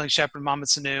 Sterling Shepard, Mohamed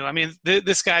Sanu. I mean,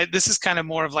 this guy, this is kind of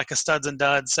more of like a studs and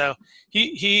duds. So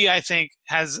he I think,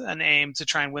 has an aim to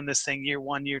try and win this thing year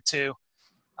 1, year 2,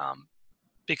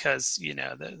 because,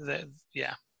 yeah.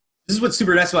 This is what's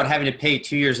super nice about having to pay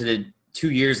 2 years at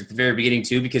the very beginning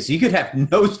too, because you could have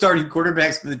no starting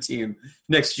quarterbacks for the team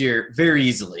next year very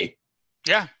easily.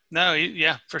 Yeah, no,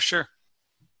 yeah, for sure.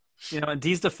 In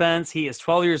D's defense, he is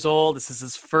 12 years old. This is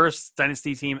his first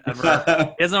dynasty team ever.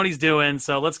 He doesn't know what he's doing,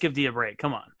 so let's give D a break.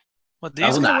 Come on. Well,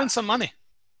 D's going to win some money.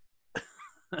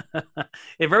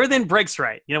 If everything breaks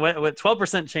right, what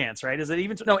 12% chance, right? Is it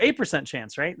even 8%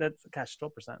 chance, right? That's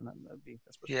 12%.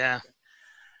 That's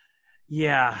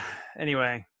yeah.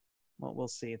 Anyway, well, we'll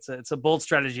see. It's a bold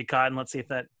strategy, Cotton. Let's see if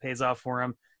that pays off for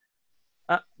him.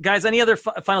 Guys, any other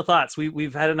final thoughts?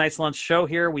 We've had a nice lunch show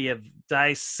here. We have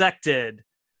dissected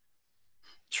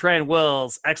Trey and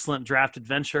Will's excellent draft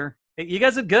adventure. You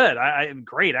guys are good. I'm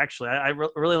great, actually. I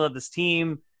really love this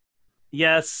team.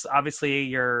 Yes, obviously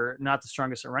you're not the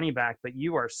strongest at running back, but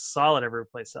you are solid every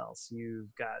place else.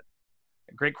 You've got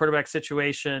a great quarterback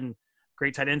situation,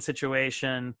 great tight end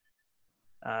situation,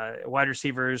 wide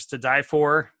receivers to die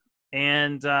for,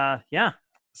 and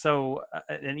so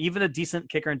and even a decent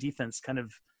kicker and defense. Kind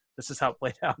of, this is how it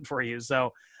played out for you.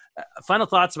 So, final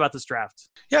thoughts about this draft?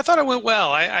 Yeah, I thought it went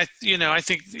well. I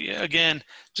think, again,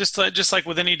 just like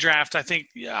with any draft, I think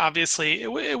obviously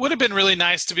it would have been really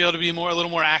nice to be able to be a little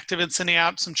more active in sending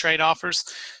out some trade offers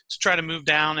to try to move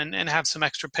down and have some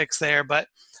extra picks there. But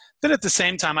then at the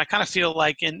same time, I kind of feel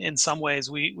like in some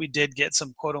ways we did get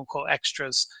some quote unquote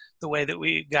extras, the way that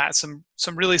we got some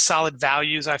really solid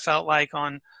values. I felt like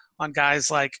on guys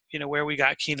like, where we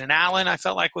got Keenan Allen, I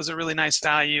felt like was a really nice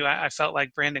value. I felt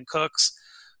like Brandon Cooks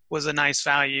was a nice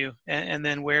value. And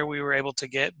then where we were able to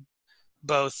get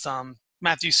both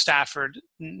Matthew Stafford,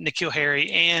 N'Keal Harry,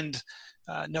 and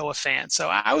Noah Fant. So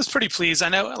I was pretty pleased. I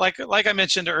know, like I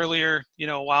mentioned earlier,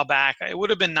 a while back, it would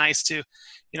have been nice to,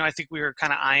 I think we were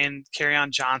kind of eyeing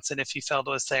Kerryon Johnson if he felt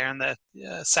was there in the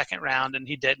second round, and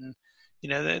he didn't.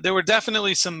 There were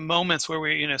definitely some moments where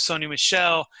we, Sony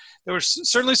Michel, there were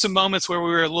certainly some moments where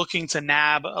we were looking to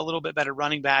nab a little bit better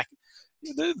running back.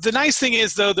 The nice thing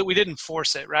is, though, that we didn't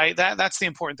force it, right? That's the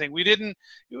important thing.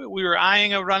 We were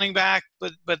eyeing a running back,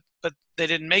 but they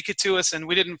didn't make it to us, and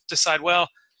we didn't decide, well,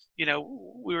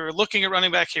 we were looking at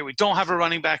running back here. We don't have a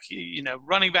running back.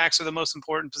 Running backs are the most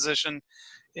important position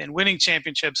in winning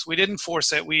championships. We didn't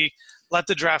force it. We let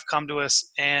the draft come to us,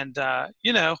 and,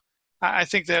 I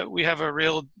think that we have a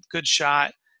real good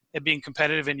shot at being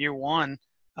competitive in year 1.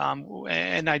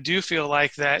 And I do feel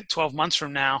like that 12 months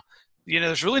from now,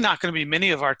 there's really not going to be many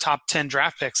of our top 10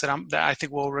 draft picks that I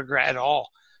think we'll regret at all.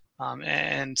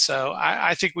 And so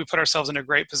I think we put ourselves in a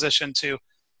great position to,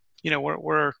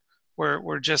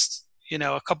 we're just,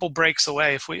 a couple breaks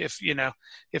away.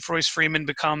 If Royce Freeman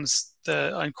becomes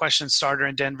the unquestioned starter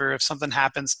in Denver, if something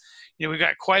happens, we've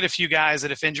got quite a few guys that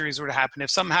if injuries were to happen,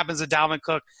 if something happens to Dalvin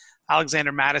Cook,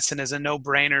 Alexander Mattison is a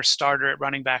no-brainer starter at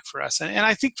running back for us. And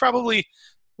I think probably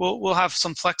we'll have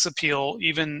some flex appeal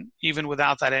even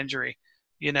without that injury.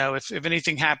 If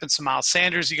anything happens to Miles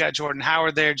Sanders, you got Jordan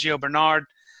Howard there, Gio Bernard.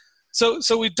 So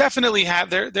we definitely have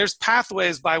there's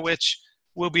pathways by which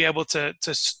we'll be able to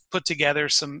put together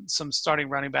some starting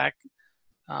running back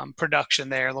production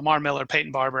there. Lamar Miller,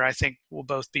 Peyton Barber, I think will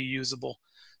both be usable.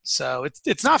 So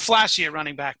it's not flashy at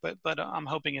running back, but I'm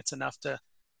hoping it's enough to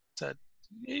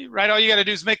right. All you got to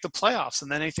do is make the playoffs,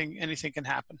 and then anything can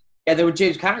happen. Yeah, then when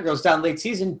James Conner goes down late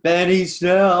season, Benny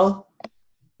Snell,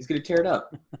 he's going to tear it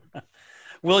up.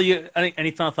 Will you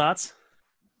any final thoughts?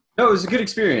 No, it was a good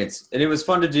experience, and it was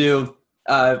fun to do.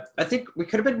 I think we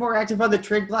could have been more active on the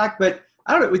trade block, but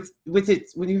I don't know. With it,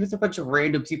 when you're with a bunch of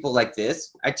random people like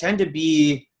this, I tend to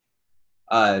be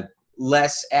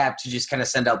less apt to just kind of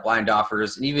send out blind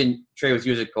offers. And even Trey was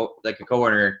using like a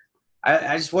co-owner.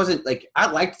 I just wasn't like, I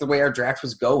liked the way our draft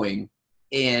was going,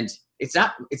 and it's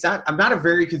not, I'm not a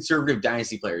very conservative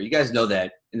dynasty player. You guys know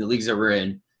that in the leagues that we're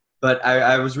in, but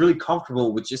I was really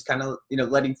comfortable with just kind of,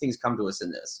 letting things come to us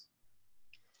in this.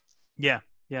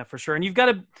 Yeah, for sure. And you've got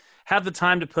to have the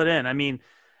time to put in. I mean,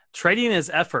 trading is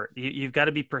effort. You've got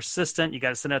to be persistent. You got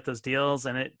to send out those deals,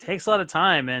 and it takes a lot of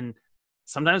time. And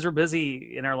sometimes we're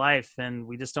busy in our life, and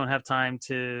we just don't have time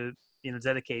to,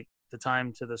 dedicate the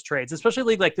time to those trades. Especially a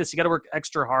league like this, you got to work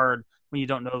extra hard when you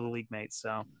don't know the league mates.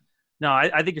 So, no,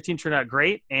 I think your team turned out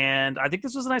great, and I think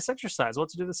this was a nice exercise. We'll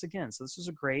have to do this again. So this was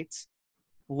a great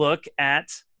look at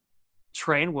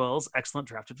Trey and Will's excellent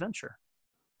draft adventure.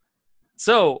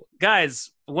 So,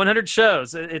 guys, 100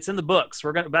 shows. It's in the books.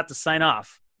 We're about to sign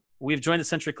off. We've joined the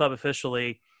Century Club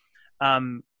officially.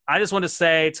 I just want to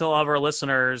say to all of our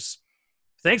listeners,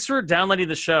 thanks for downloading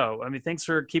the show. I mean, thanks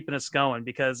for keeping us going,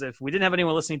 because if we didn't have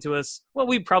anyone listening to us, well,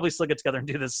 we'd probably still get together and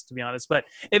do this, to be honest. But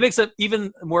it makes it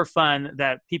even more fun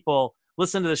that people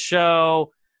listen to the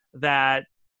show, that,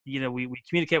 we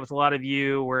communicate with a lot of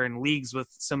you. We're in leagues with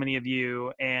so many of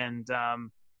you. And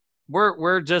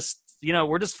we're just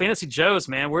fantasy Joes,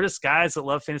 man. We're just guys that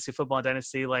love fantasy football and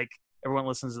dynasty. Like, everyone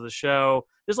listens to the show.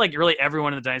 There's like really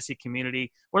everyone in the dynasty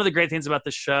community. One of the great things about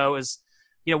this show is,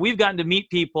 we've gotten to meet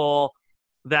people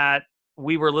that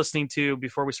we were listening to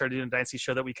before we started doing a dynasty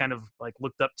show that we kind of like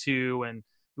looked up to. And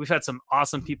we've had some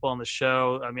awesome people on the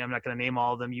show. I mean, I'm not going to name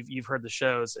all of them. You've heard the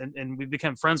shows, and we've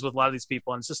become friends with a lot of these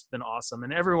people, and it's just been awesome.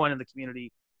 And everyone in the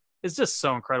community is just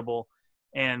so incredible.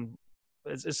 And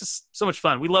it's just so much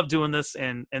fun. We love doing this,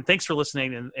 and thanks for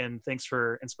listening, and thanks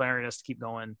for inspiring us to keep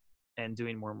going and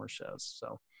doing more and more shows.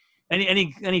 So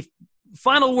any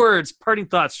final words, parting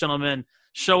thoughts, gentlemen?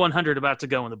 Show 100 about to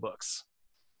go in the books.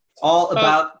 All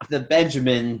about the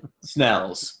Benjamin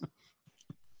Snells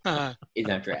in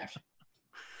that draft.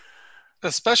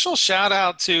 A special shout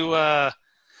out to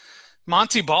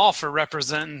Monty Ball for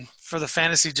representing for the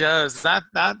Fantasy Joes.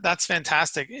 That's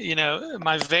fantastic.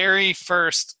 My very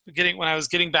first when I was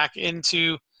getting back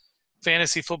into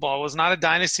fantasy football was not a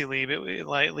dynasty league.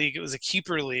 It was a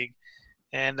keeper league,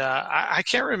 and I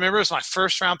can't remember if it was my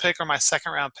first round pick or my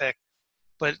second round pick.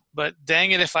 But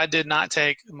dang it if I did not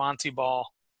take Monty Ball,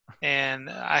 and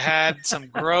I had some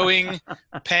growing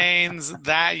pains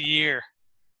that year.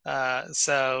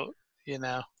 So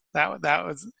that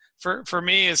was. For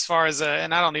me, as far as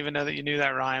and I don't even know that you knew that,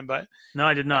 Ryan, but no,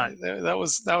 I did not. That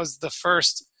was the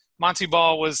first. Monty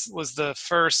Ball was the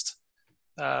first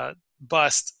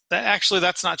bust.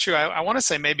 That's not true. I want to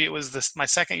say maybe it was my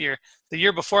second year. The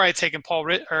year before I had taken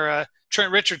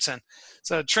Trent Richardson.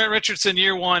 So Trent Richardson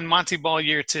year 1, Monty Ball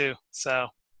year 2. So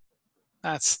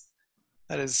that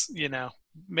is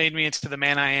made me into the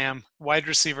man I am, wide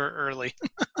receiver early.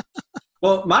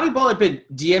 Well, Monty Ball had been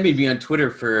DMing me on Twitter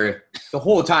for the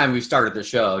whole time we started the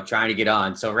show, trying to get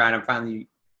on. So, Ryan, I'm finally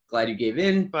glad you gave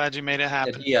in. Glad you made it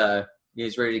happen.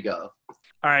 He's ready to go.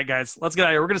 All right, guys, let's get out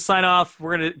of here. We're going to sign off.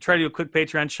 We're going to try to do a quick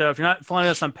Patreon show. If you're not following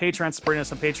us on Patreon, supporting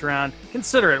us on Patreon,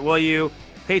 consider it, will you?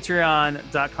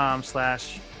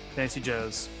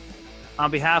 Patreon.com/FantasyJoes.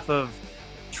 On behalf of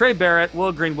Trey Barrett,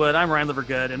 Will Greenwood, I'm Ryan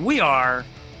Livergood, and we are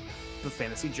the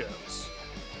Fantasy Joes.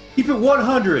 Keep it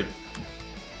 100.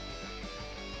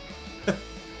 I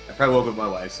probably woke up my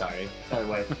wife. Sorry,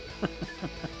 wife.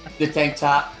 The tank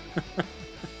top.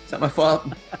 It's not my fault.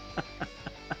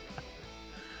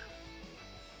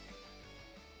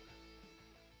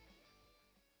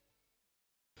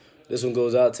 This one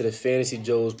goes out to the Fantasy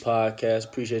Joes podcast.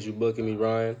 Appreciate you booking me,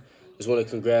 Ryan. Just want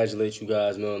to congratulate you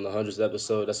guys, man, on the 100th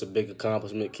episode. That's a big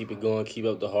accomplishment. Keep it going. Keep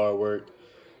up the hard work.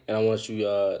 And I want you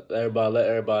let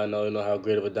everybody know how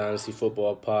great of a dynasty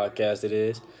football podcast it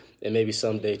is. And maybe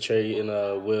someday Trey and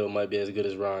Will might be as good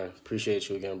as Ryan. Appreciate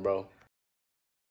you again, bro.